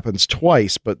that happens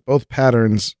twice, but both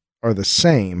patterns are the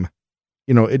same.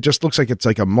 It just looks like it's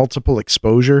like a multiple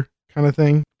exposure kind of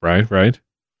thing. Right.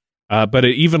 But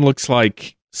it even looks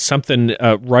like something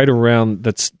right around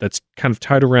that's kind of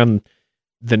tied around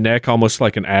the neck, almost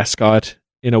like an ascot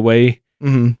in a way.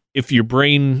 Mm-hmm. If your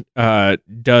brain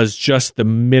does just the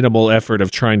minimal effort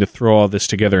of trying to throw all this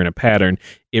together in a pattern,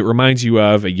 it reminds you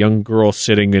of a young girl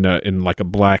sitting in like a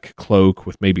black cloak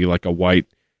with maybe like a white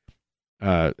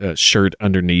shirt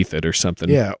underneath it or something.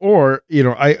 Yeah. Or,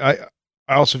 I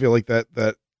also feel like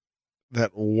that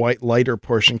white lighter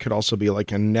portion could also be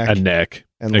like a neck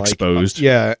and exposed.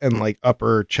 And like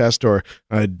upper chest or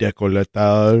a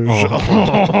décolletage.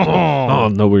 Oh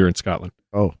no, we were in Scotland.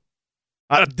 Oh,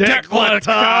 a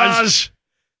décolletage.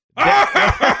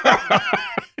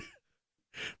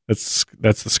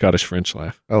 That's the Scottish French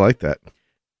laugh. I like that.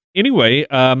 Anyway,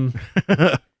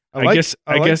 I guess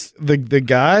the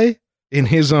guy in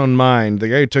his own mind, the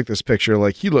guy who took this picture,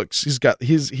 like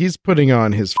he's putting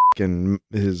on his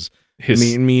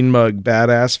mean mug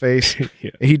badass face.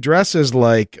 Yeah. He dresses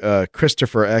like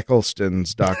Christopher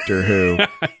Eccleston's Doctor Who.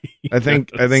 I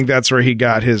think that's where he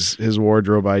got his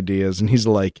wardrobe ideas, and he's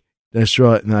like, "That's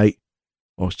right, mate.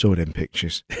 I saw them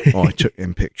pictures. I took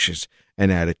them pictures,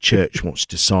 and now the church wants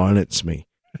to silence me."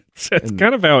 That's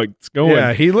kind of how it's going.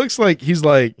 Yeah, he looks a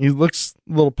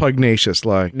little pugnacious.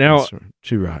 Like, now,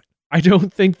 too right. I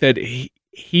don't think that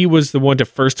he was the one to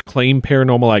first claim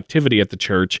paranormal activity at the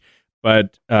church,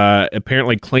 but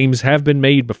apparently claims have been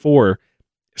made before,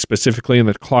 specifically in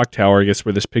the clock tower, I guess,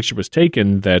 where this picture was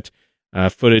taken, that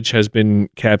footage has been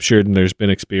captured and there's been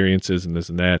experiences and this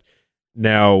and that.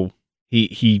 Now,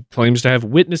 he claims to have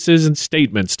witnesses and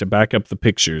statements to back up the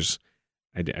pictures.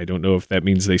 I don't know if that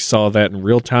means they saw that in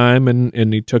real time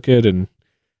and he took it, and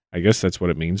I guess that's what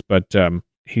it means. But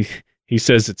he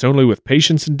says it's only with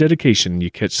patience and dedication you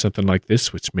catch something like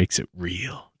this, which makes it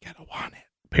real. You gotta want it.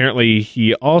 Apparently,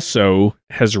 he also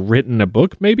has written a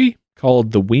book, maybe,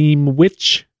 called The Weem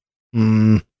Witch.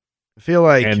 I feel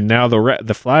like... And now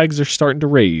the flags are starting to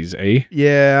raise, eh?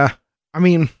 Yeah. I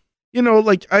mean,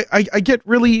 like, I get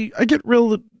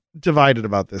real divided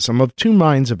about this. I'm of two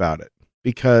minds about it.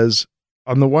 Because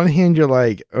on the one hand, you're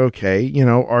like, okay,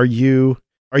 are you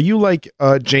like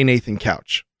J. Nathan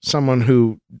Couch? Someone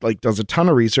who, like, does a ton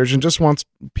of research and just wants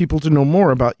people to know more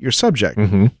about your subject.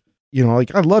 Mm-hmm.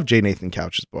 Like, I love J. Nathan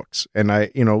Couch's books, and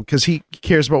because he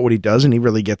cares about what he does, and he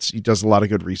does a lot of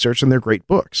good research, and they're great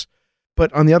books.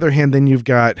 But on the other hand, then you've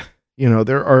got,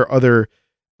 there are other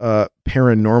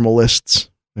paranormalists,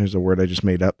 there's a word I just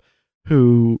made up,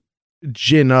 who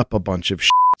gin up a bunch of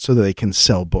shit so that they can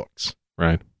sell books.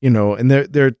 Right. And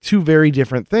they're two very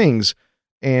different things.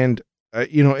 And,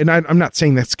 and I'm not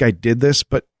saying this guy did this,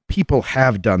 but people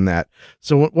have done that.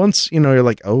 So once, you're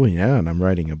like, oh yeah, and I'm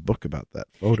writing a book about that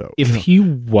photo. If he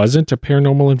wasn't a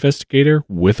paranormal investigator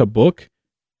with a book,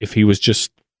 if he was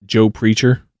just Joe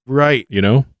Preacher, right?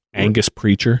 Angus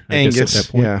Preacher, Angus, guess at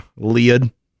that point. Yeah,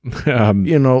 Leod.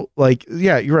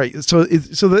 Yeah, you're right. So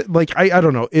I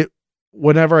don't know it.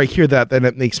 Whenever I hear that, then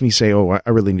it makes me say, oh, I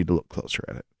really need to look closer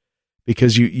at it,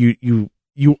 because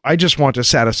I just want to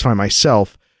satisfy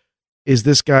myself. Is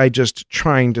this guy just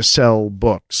trying to sell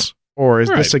books, or is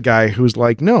this a guy who's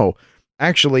like, no,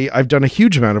 actually, I've done a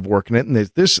huge amount of work in it, and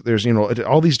there's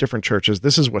all these different churches.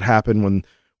 This is what happened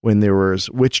when there was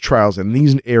witch trials in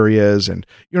these areas, and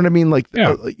you know what I mean, like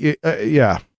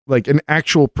like an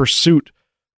actual pursuit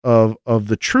of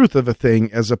the truth of a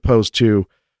thing, as opposed to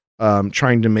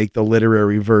trying to make the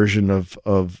literary version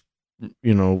of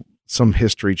some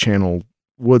History Channel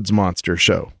Woods Monster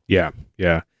show. Yeah.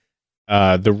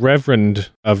 The Reverend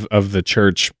of the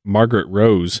church, Margaret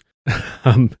Rose,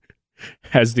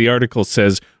 as the article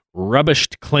says,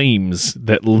 rubbished claims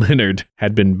that Leonard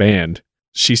had been banned.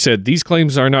 She said, "These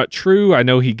claims are not true. I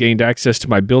know he gained access to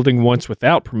my building once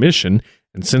without permission,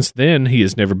 and since then he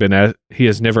has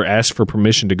never asked for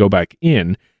permission to go back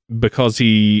in. Because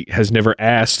he has never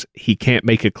asked, he can't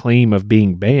make a claim of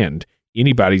being banned.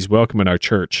 Anybody's welcome in our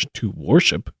church to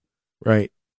worship."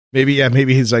 Right. Maybe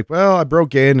he's like, well, I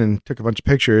broke in and took a bunch of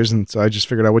pictures, and so I just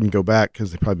figured I wouldn't go back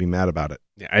because they'd probably be mad about it.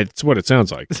 Yeah, it's what it sounds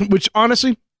like. Which,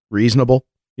 honestly, reasonable.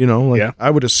 I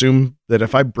would assume that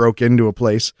if I broke into a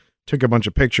place, took a bunch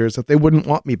of pictures, that they wouldn't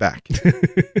want me back.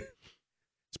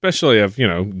 Especially of,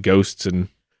 ghosts and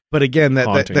But again,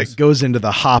 that goes into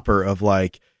the hopper of,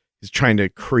 like, he's trying to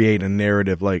create a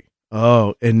narrative like,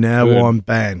 oh, and now I'm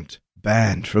banned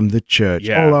from the church.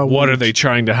 Yeah, what are they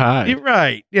trying to hide? You're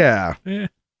right, yeah.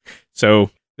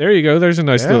 So there you go. There's a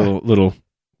nice little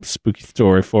spooky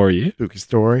story for you. Spooky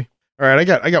story. All right,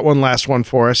 I got one last one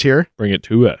for us here. Bring it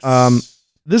to us.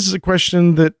 This is a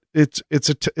question that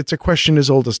it's a question as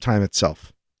old as time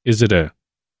itself. Is it a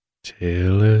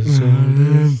tale as old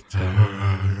as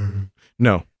time?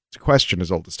 No, it's a question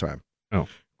as old as time. Oh,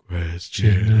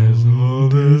 question as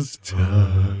old as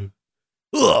time.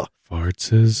 Ugh.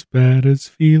 Farts as bad as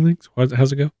feelings.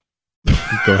 How's it go?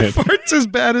 Go ahead. Farts as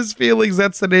bad as feelings.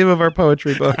 That's the name of our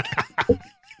poetry book.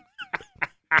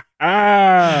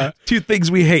 Two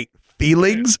things we hate: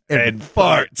 feelings and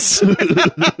farts.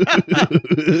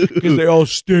 Because they all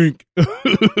stink.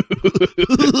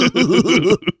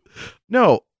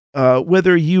 No,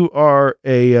 whether you are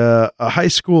a high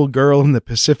school girl in the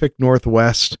Pacific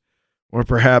Northwest, or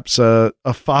perhaps a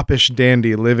foppish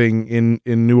dandy living in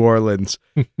New Orleans,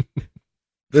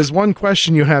 there's one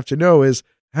question you have to know is,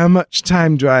 how much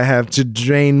time do I have to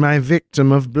drain my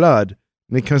victim of blood?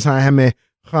 Because I am a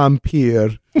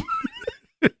vampire.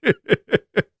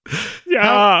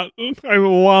 Yeah,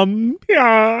 I'm one.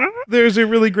 Yeah, There's a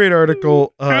really great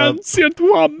article. ancient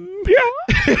one.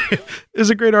 Yeah. There's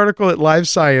a great article at Live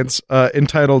Science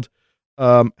entitled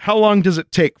 "How long does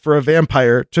it take for a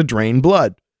vampire to drain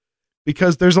blood?"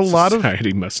 Because there's a lot of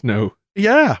Society must know.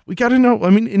 yeah, we got to know. I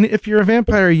mean, if you're a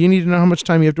vampire, you need to know how much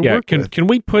time you have to Yeah, work with. can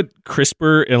we put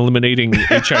CRISPR eliminating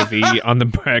HIV on the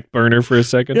back burner for a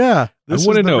second? Yeah, this is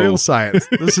wanna the know. real science.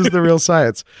 This is the real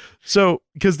science. So,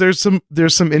 because there's some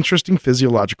interesting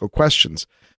physiological questions,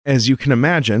 as you can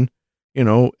imagine. You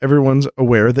know, everyone's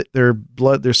aware that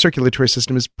their circulatory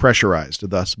system is pressurized,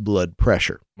 thus blood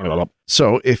pressure.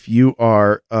 So, if you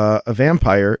are a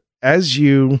vampire, as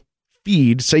you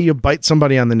feed, say you bite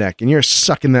somebody on the neck and you're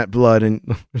sucking that blood,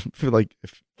 and feel like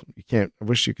if you can't, I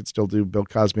wish you could still do Bill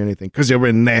Cosby anything, because you're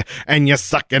in there and you're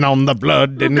sucking on the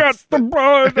blood. You And got the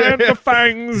blood and the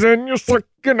fangs, and you're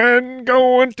sucking and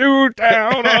going to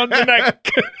town on the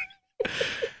neck.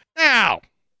 Now,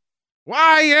 why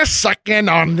are you sucking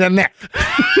on the neck?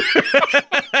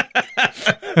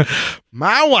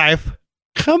 My wife,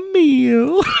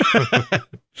 Camille.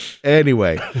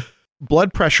 Anyway,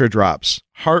 blood pressure drops,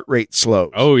 heart rate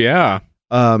slows. Oh yeah.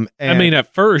 And, I mean,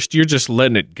 at first you're just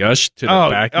letting it gush to the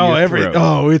back of your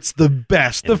throat. It's the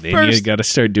best. And then you got to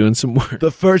start doing some work.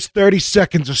 The first 30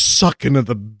 seconds of sucking are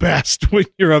the best when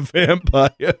you're a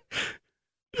vampire.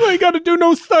 You ain't got to do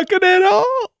no sucking at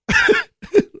all.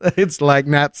 It's like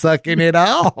not sucking at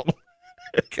all.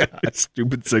 God,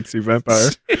 stupid sexy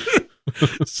vampire.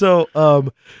 So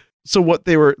what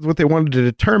they wanted to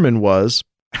determine was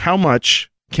how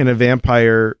much can a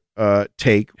vampire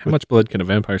take. How much blood can a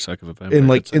vampire suck of a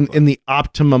vampire? In the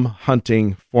optimum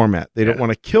hunting format. They don't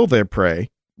want to kill their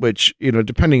prey, which, you know,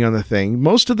 depending on the thing,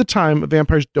 most of the time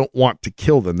vampires don't want to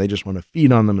kill them. They just want to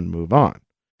feed on them and move on.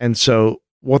 And so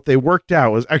what they worked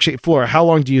out was, actually, Flora, how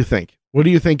long do you think? What do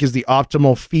you think is the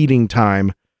optimal feeding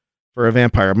time for a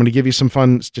vampire? I'm going to give you some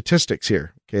fun statistics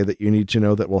here, okay, that you need to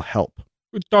know that will help.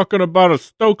 We're talking about a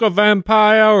Stoker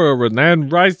vampire or an Anne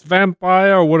Rice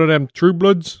vampire or one of them True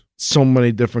Bloods. So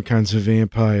many different kinds of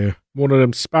vampire. One of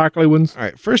them sparkly ones. All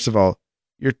right, first of all,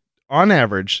 on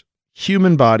average,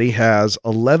 human body has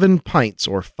 11 pints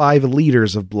or 5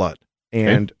 liters of blood.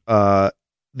 And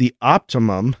the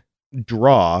optimum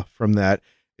draw from that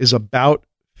is about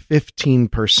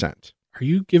 15%. Are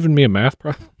you giving me a math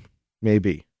problem?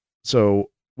 Maybe.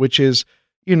 So, which is,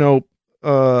 you know,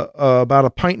 about a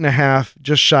pint and a half,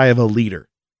 just shy of a liter.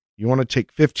 You want to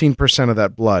take 15% of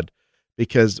that blood,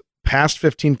 because past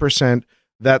 15%,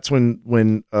 that's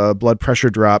when blood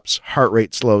pressure drops, heart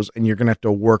rate slows, and you're going to have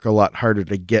to work a lot harder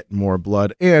to get more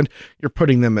blood, and you're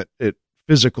putting them at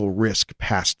physical risk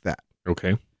past that.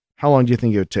 Okay. How long do you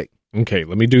think it would take? Okay,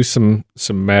 let me do some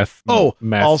math.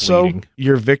 Math also, reading.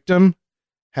 Your victim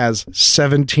has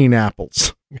 17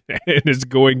 apples. And is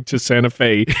going to Santa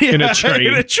Fe in a train.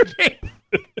 In a train.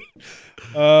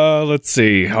 Let's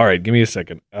see. All right, give me a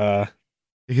second.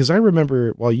 Because I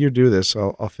remember, while you do this,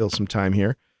 I'll fill some time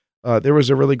here. There was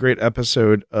a really great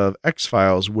episode of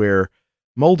X-Files where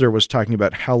Mulder was talking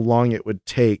about how long it would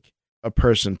take a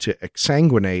person to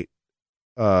exsanguinate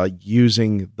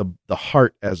using the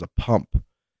heart as a pump.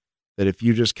 That if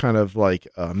you just kind of like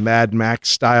Mad Max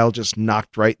style, just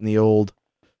knocked right in the old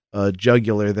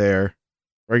jugular there,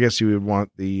 or I guess you would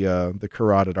want the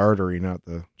carotid artery, not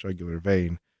the jugular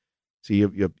vein. So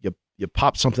you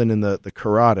pop something in the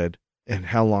carotid, and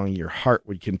how long your heart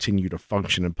would continue to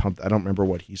function and pump. I don't remember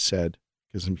what he said,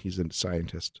 because he's a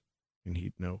scientist and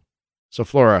he'd know. So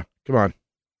Flora, come on,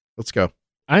 let's go.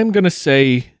 I'm going to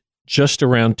say just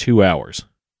around 2 hours.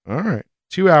 All right.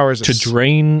 2 hours to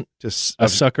drain a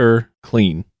sucker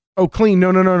clean. Oh, clean.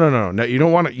 No. No, you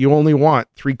don't want it. You only want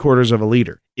 3/4 of a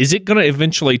liter. Is it going to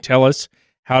eventually tell us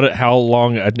how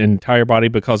long an entire body?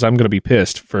 Because I'm going to be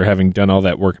pissed for having done all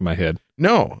that work in my head.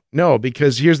 No,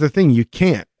 because here's the thing. You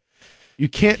can't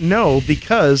know,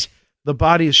 because the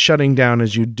body is shutting down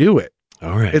as you do it.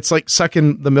 All right. It's like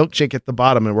sucking the milkshake at the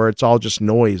bottom, and where it's all just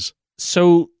noise.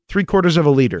 So 3/4 of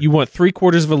a liter. You want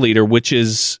 3/4 of a liter, which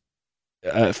is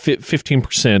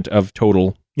 15% of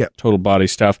total body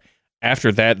stuff.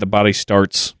 After that, the body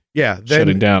starts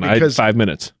shutting down. I had 5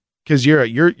 minutes. Because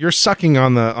you're sucking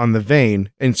on the vein,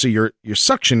 and so your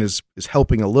suction is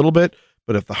helping a little bit.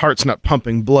 But if the heart's not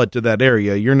pumping blood to that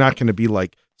area, you're not going to be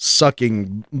like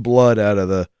sucking blood out of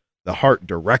the heart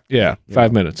directly. Yeah,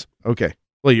 5 minutes. Okay.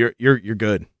 Well, you're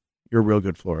good. You're real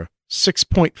good, Flora.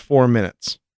 6.4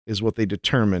 minutes is what they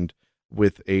determined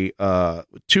with a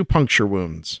 2 puncture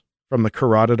wounds from the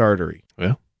carotid artery.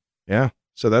 Yeah.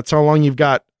 So that's how long you've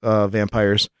got,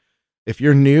 vampires. If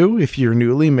you're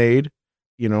newly made,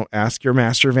 ask your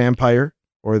master vampire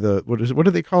or what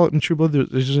do they call it in True Blood?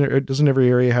 Doesn't every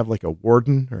area have like a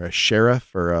warden or a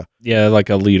sheriff or a like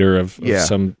a leader of Yeah.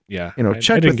 some, yeah.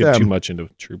 Check I didn't with get too them. much into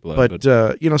True Blood,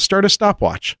 But start a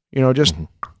stopwatch, just,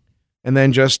 and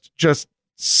then just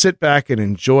sit back and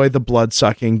enjoy the blood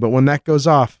sucking. But when that goes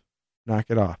off, knock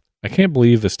it off. I can't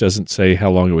believe this doesn't say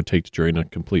how long it would take to drain a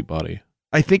complete body.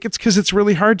 I think it's because it's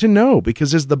really hard to know,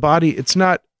 because as the body, it's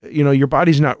not, your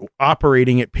body's not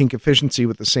operating at peak efficiency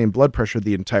with the same blood pressure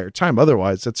the entire time.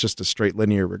 Otherwise, that's just a straight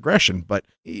linear regression. But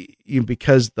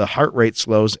because the heart rate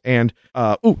slows, and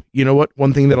you know what?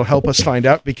 One thing that'll help us find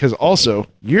out, because also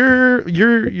your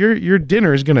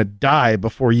dinner is going to die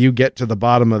before you get to the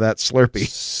bottom of that Slurpee.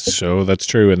 So that's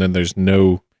true. And then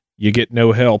you get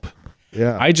no help.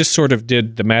 Yeah, I just sort of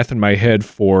did the math in my head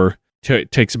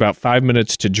it takes about 5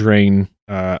 minutes to drain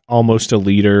almost a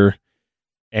liter,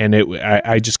 and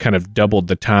I just kind of doubled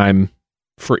the time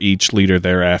for each liter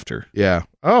thereafter. Yeah.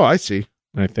 Oh, I see.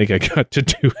 I think I got to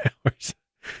 2 hours.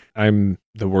 I'm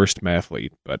the worst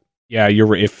mathlete, but yeah, you're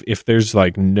right. If there's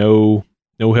like no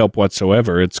help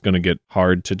whatsoever, it's going to get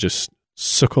hard to just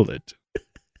suckle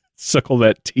suckle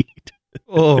that teat.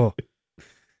 Oh,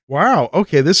 wow.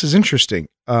 Okay, this is interesting.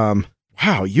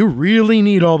 Wow, you really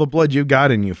need all the blood you got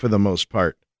in you for the most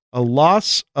part. A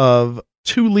loss of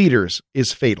 2 liters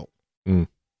is fatal. Mm.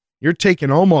 You're taking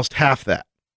almost half that.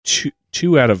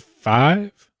 2 out of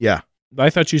 5? Yeah. I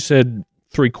thought you said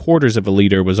 3/4 of a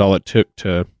liter was all it took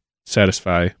to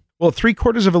satisfy. Well,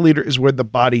 3/4 of a liter is where the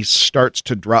body starts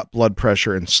to drop blood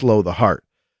pressure and slow the heart.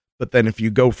 But then if you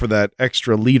go for that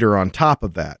extra liter on top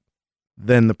of that,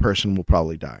 then the person will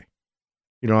probably die.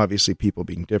 Obviously people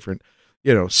being different.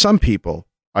 Some people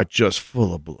are just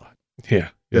full of blood. Yeah.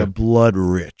 They're blood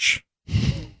rich.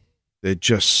 They're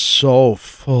just so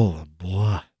full of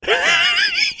blood.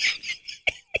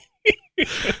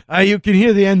 You can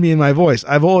hear the envy in my voice.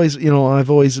 I've always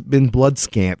been blood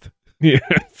scant. Yeah,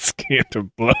 scant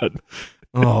of blood.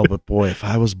 Oh, but boy, if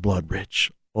I was blood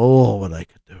rich, what I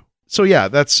could do. So yeah,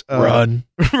 that's Run.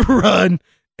 run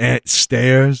and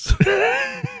stairs.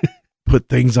 Put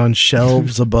things on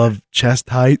shelves above chest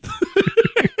height.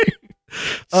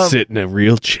 Sit in a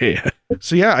real chair.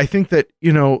 So yeah, I think that,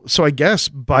 so I guess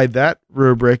by that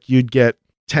rubric, you'd get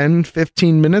 10,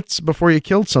 15 minutes before you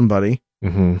killed somebody,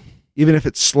 even if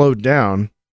it's slowed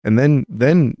down. And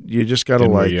then you just got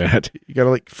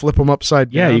to flip them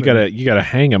upside down. Yeah, you gotta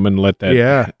hang them and let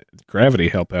that gravity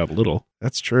help out a little.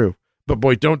 That's true. But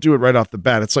boy, don't do it right off the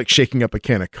bat. It's like shaking up a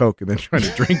can of Coke and then trying to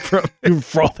drink from it.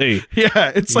 Frothy.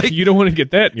 Yeah, it's like you don't want to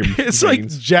get that in your it's veins. like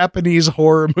Japanese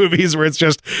horror movies where it's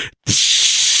just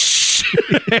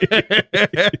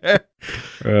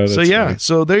so yeah, funny.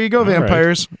 so there you go,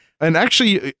 vampires. Right. And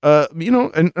actually,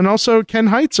 and also Ken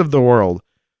Heitz of the world.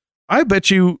 I'll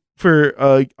bet you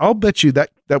that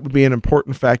would be an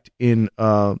important fact in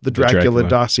the Dracula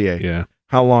dossier. Yeah.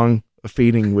 How long a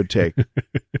feeding would take.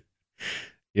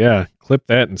 Yeah, clip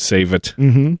that and save it.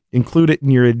 Mm-hmm. Include it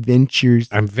in your adventures.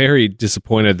 I'm very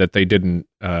disappointed that they didn't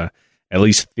at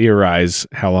least theorize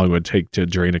how long it would take to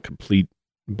drain a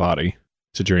body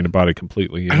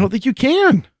completely. I don't think you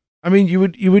can. I mean, you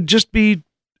would just be.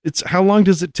 It's how long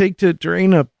does it take to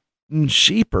drain a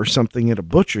sheep or something at a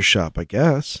butcher shop? I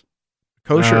guess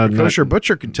kosher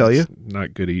butcher could tell you.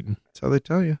 Not good eating. That's how they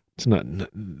tell you. It's not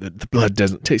the blood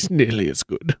doesn't taste nearly as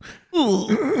good.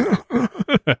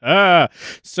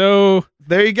 So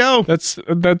there you go. That's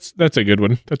a good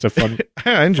one. That's a fun.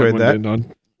 I enjoyed that.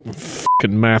 On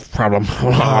fucking math problem.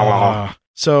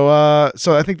 So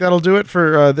I think that'll do it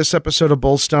for this episode of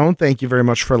BullStone. Thank you very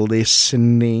much for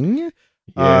listening.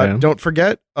 Yeah. Don't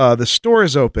forget, the store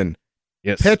is open.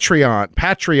 Yes.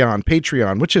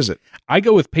 Patreon. Which is it? I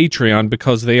go with Patreon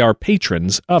because they are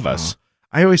patrons of us.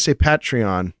 I always say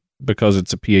Patreon because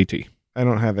it's a PAT. I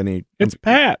don't have any. It's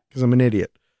Pat because I'm an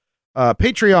idiot.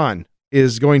 Patreon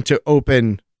is going to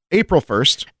open April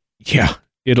 1st. Yeah,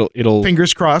 it'll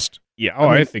fingers crossed. Yeah,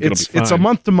 I think it'll be fine. It's a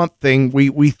month-to-month thing.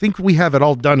 We think we have it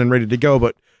all done and ready to go,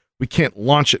 but we can't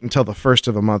launch it until the first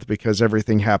of the month because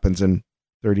everything happens in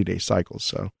 30-day cycles.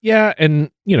 So yeah, and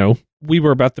we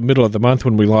were about the middle of the month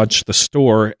when we launched the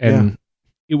store, and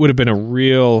it would have been a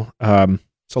real.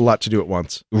 It's a lot to do at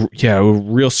once. Yeah, a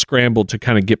real scramble to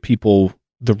kind of get people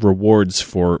the rewards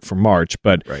for March.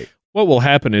 But what will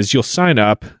happen is you'll sign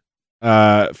up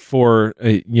for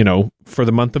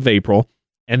the month of April,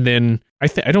 and then I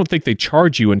don't think they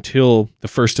charge you until the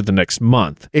first of the next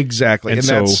month. Exactly, and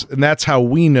that's how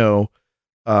we know.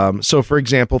 So, for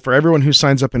example, for everyone who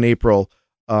signs up in April,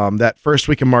 that first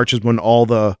week of March is when all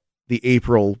the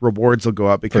April rewards will go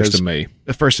up because 1st of May.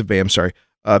 The 1st of May. I'm sorry,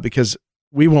 because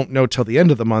we won't know till the end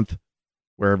of the month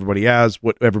where everybody has,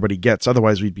 what everybody gets.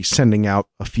 Otherwise, we'd be sending out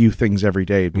a few things every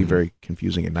day. It'd be very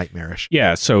confusing and nightmarish.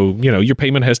 Yeah, so your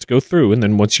payment has to go through, and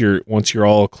then once you're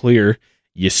all clear,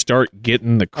 you start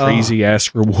getting the crazy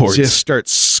ass rewards. Just start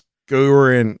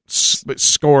scoring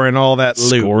all that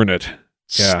loot. Scoring it.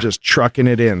 Yeah. Just trucking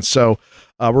it in. So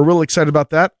we're real excited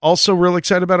about that. Also, real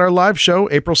excited about our live show,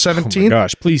 April 17th. Oh my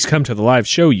gosh, please come to the live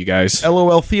show, you guys.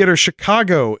 LOL Theater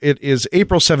Chicago. It is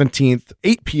April 17th,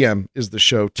 8 p.m. is the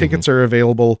show. Tickets are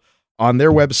available on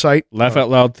their website.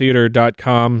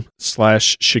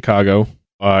 laughoutloudtheater.com/Chicago.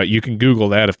 You can Google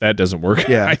that if that doesn't work.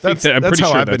 Yeah, I'm pretty sure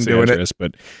I've that's been the doing address,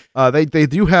 it. But they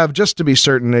do have, just to be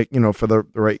certain that, for the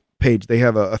right page, they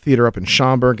have a theater up in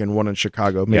Schaumburg and one in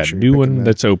Chicago. Make sure new one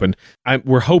that's open.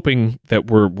 We're hoping that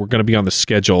we're going to be on the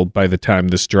schedule by the time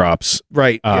this drops.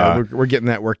 Right. Yeah, we're getting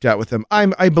that worked out with them.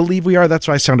 I believe we are. That's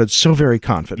why I sounded so very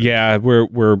confident. Yeah,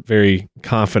 we're very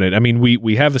confident. I mean,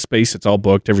 we have the space. It's all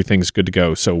booked. Everything's good to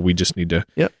go. So we just need to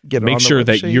make sure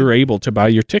that you're able to buy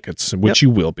your tickets, which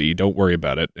you will be. Don't worry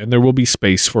about it. And there will be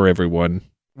space for everyone.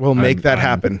 We'll make that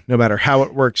happen. No matter how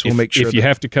it works, we'll make sure. If you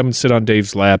have to come and sit on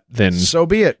Dave's lap, then so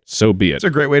be it. So be it. It's a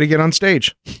great way to get on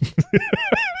stage.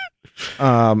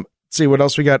 See what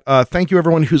else we got. Thank you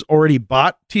everyone who's already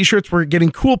bought t-shirts. We're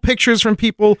getting cool pictures from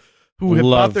people who have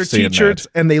bought their t-shirts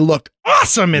and they look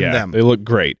awesome in them. They look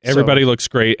great. Everybody looks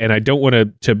great, and I don't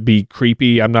want to be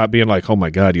creepy. I'm not being like, oh my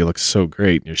God, you look so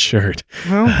great in your shirt.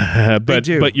 Well, but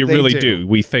you really do.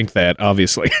 We think that,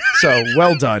 obviously. So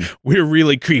well done. We're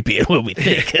really creepy at what we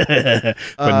think. But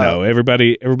no,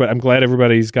 everybody, I'm glad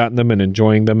everybody's gotten them and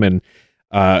enjoying them, and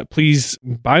please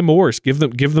buy more. Give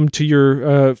them to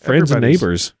your friends and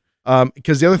neighbors.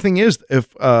 Because the other thing is,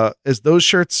 if as those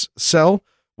shirts sell,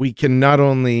 we can not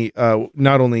only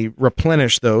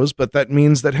replenish those, but that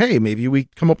means that, hey, maybe we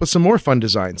come up with some more fun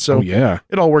designs. So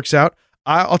it all works out.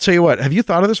 I'll tell you what, have you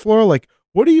thought of this, Flora? Like,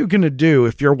 what are you going to do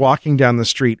if you're walking down the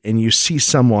street and you see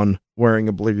someone wearing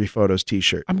a Blurry Photos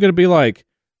t-shirt? I'm going to be like,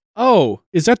 oh,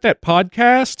 is that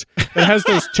podcast that has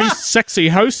those two sexy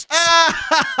hosts?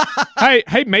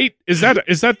 Hey, mate, is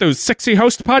that those sexy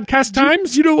host podcast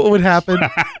times? You know what would happen?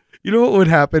 You know what would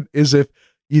happen is if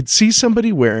you'd see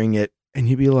somebody wearing it, and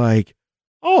you'd be like,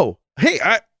 "Oh, hey,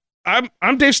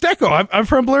 I'm Dave Stecco. I'm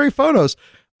from Blurry Photos.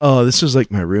 Oh, this is like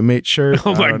my roommate's shirt.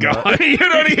 Oh my God, you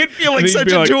don't even feel like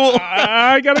such a jewel.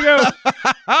 I gotta go.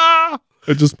 I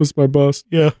just missed my bus.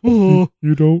 Yeah. Oh,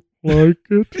 you don't like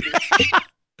it?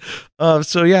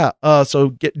 So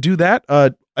do that.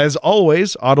 As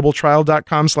always,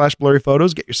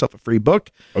 audibletrial.com/blurryphotos. Get yourself a free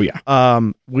book. Oh yeah.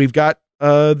 We've got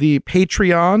the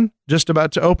Patreon just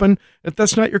about to open. If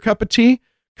that's not your cup of tea,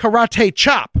 Karate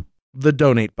Chop, the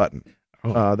donate button.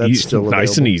 That's still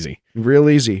nice and easy. Real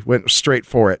easy. Went straight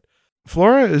for it.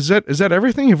 Flora, is that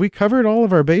everything? Have we covered all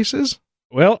of our bases?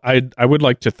 Well, I would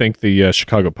like to thank the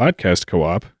Chicago Podcast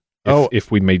Co-op, if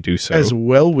we may do so. As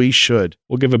well we should.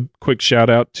 We'll give a quick shout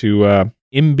out to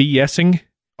MBSing.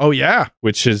 Oh, yeah.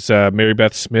 Which is Mary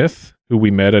Beth Smith, who we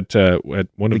met at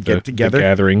one of the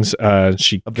gatherings.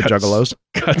 She of the Juggalos.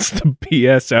 Cuts the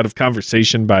BS out of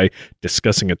conversation by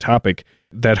discussing a topic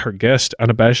that her guest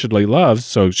unabashedly loves,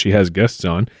 so she has guests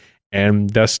on, and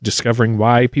thus discovering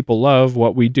why people love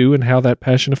what we do and how that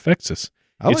passion affects us.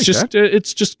 It's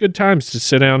just good times to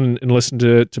sit down and listen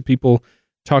to people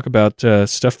talk about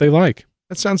stuff they like.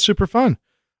 That sounds super fun.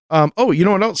 You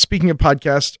know what else? Speaking of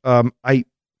podcasts, I'm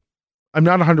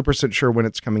not 100% sure when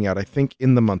it's coming out. I think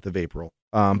in the month of April.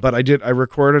 But I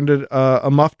recorded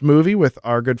a muffed movie with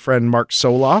our good friend Mark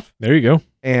Soloff. There you go.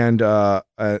 And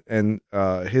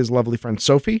his lovely friend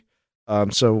Sophie.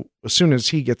 So as soon as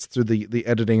he gets through the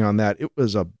editing on that, it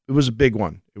was a big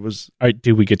one. It was. All right,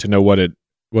 do we get to know what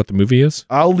the movie is?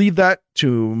 I'll leave that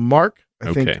to Mark.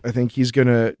 I think he's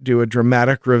gonna do a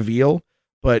dramatic reveal.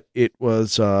 But it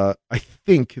was, I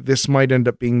think this might end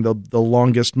up being the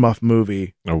longest muff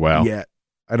movie. Oh, wow. Yet.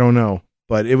 I don't know.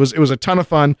 But it was a ton of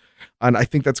fun. And I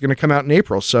think that's going to come out in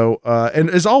April. So, and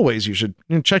as always, you should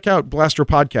check out Blaster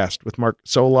Podcast with Mark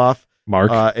Soloff.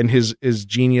 And his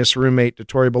genius roommate,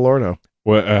 Tori Bellorno.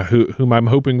 Well, whom I'm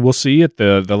hoping we'll see at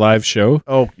the live show.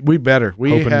 Oh, we better.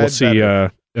 We'll see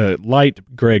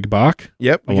Light Greg Bach.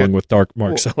 Yep. Along with Dark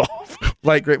Mark Soloff.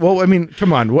 Light Greg. Well, I mean,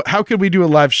 come on. How could we do a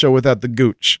live show without the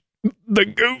Gooch? The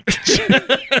Gooch.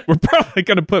 We're probably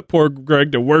going to put poor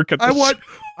Greg to work at the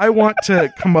I want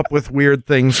to come up with weird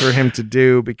things for him to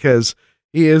do because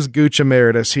he is Gooch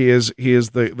Emeritus. He is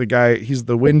the guy. He's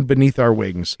the wind beneath our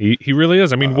wings. He really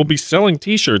is. I mean, we'll be selling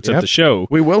T-shirts at the show.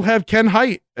 We will have Ken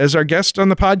Hite as our guest on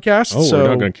the podcast. Oh, we're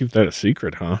not going to keep that a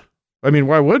secret, huh? I mean,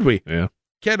 why would we? Yeah.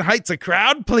 Ken Hite's a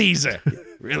crowd pleaser.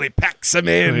 Really packs him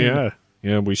in.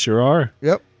 Yeah, we sure are.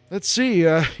 Yep. Let's see.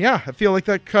 Yeah, I feel like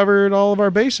that covered all of our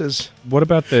bases. What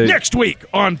about the... Next week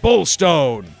on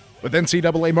BullStone. With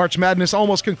NCAA March Madness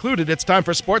almost concluded, it's time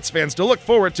for sports fans to look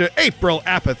forward to April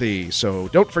apathy. So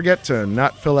don't forget to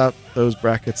not fill out those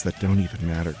brackets that don't even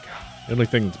matter. God. The only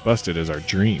thing that's busted is our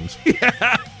dreams.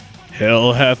 Yeah.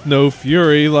 Hell hath no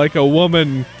fury like a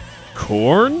woman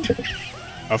corned?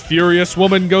 A furious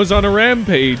woman goes on a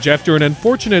rampage after an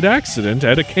unfortunate accident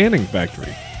at a canning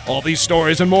factory. All these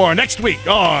stories and more next week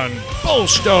on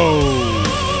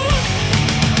BullStone.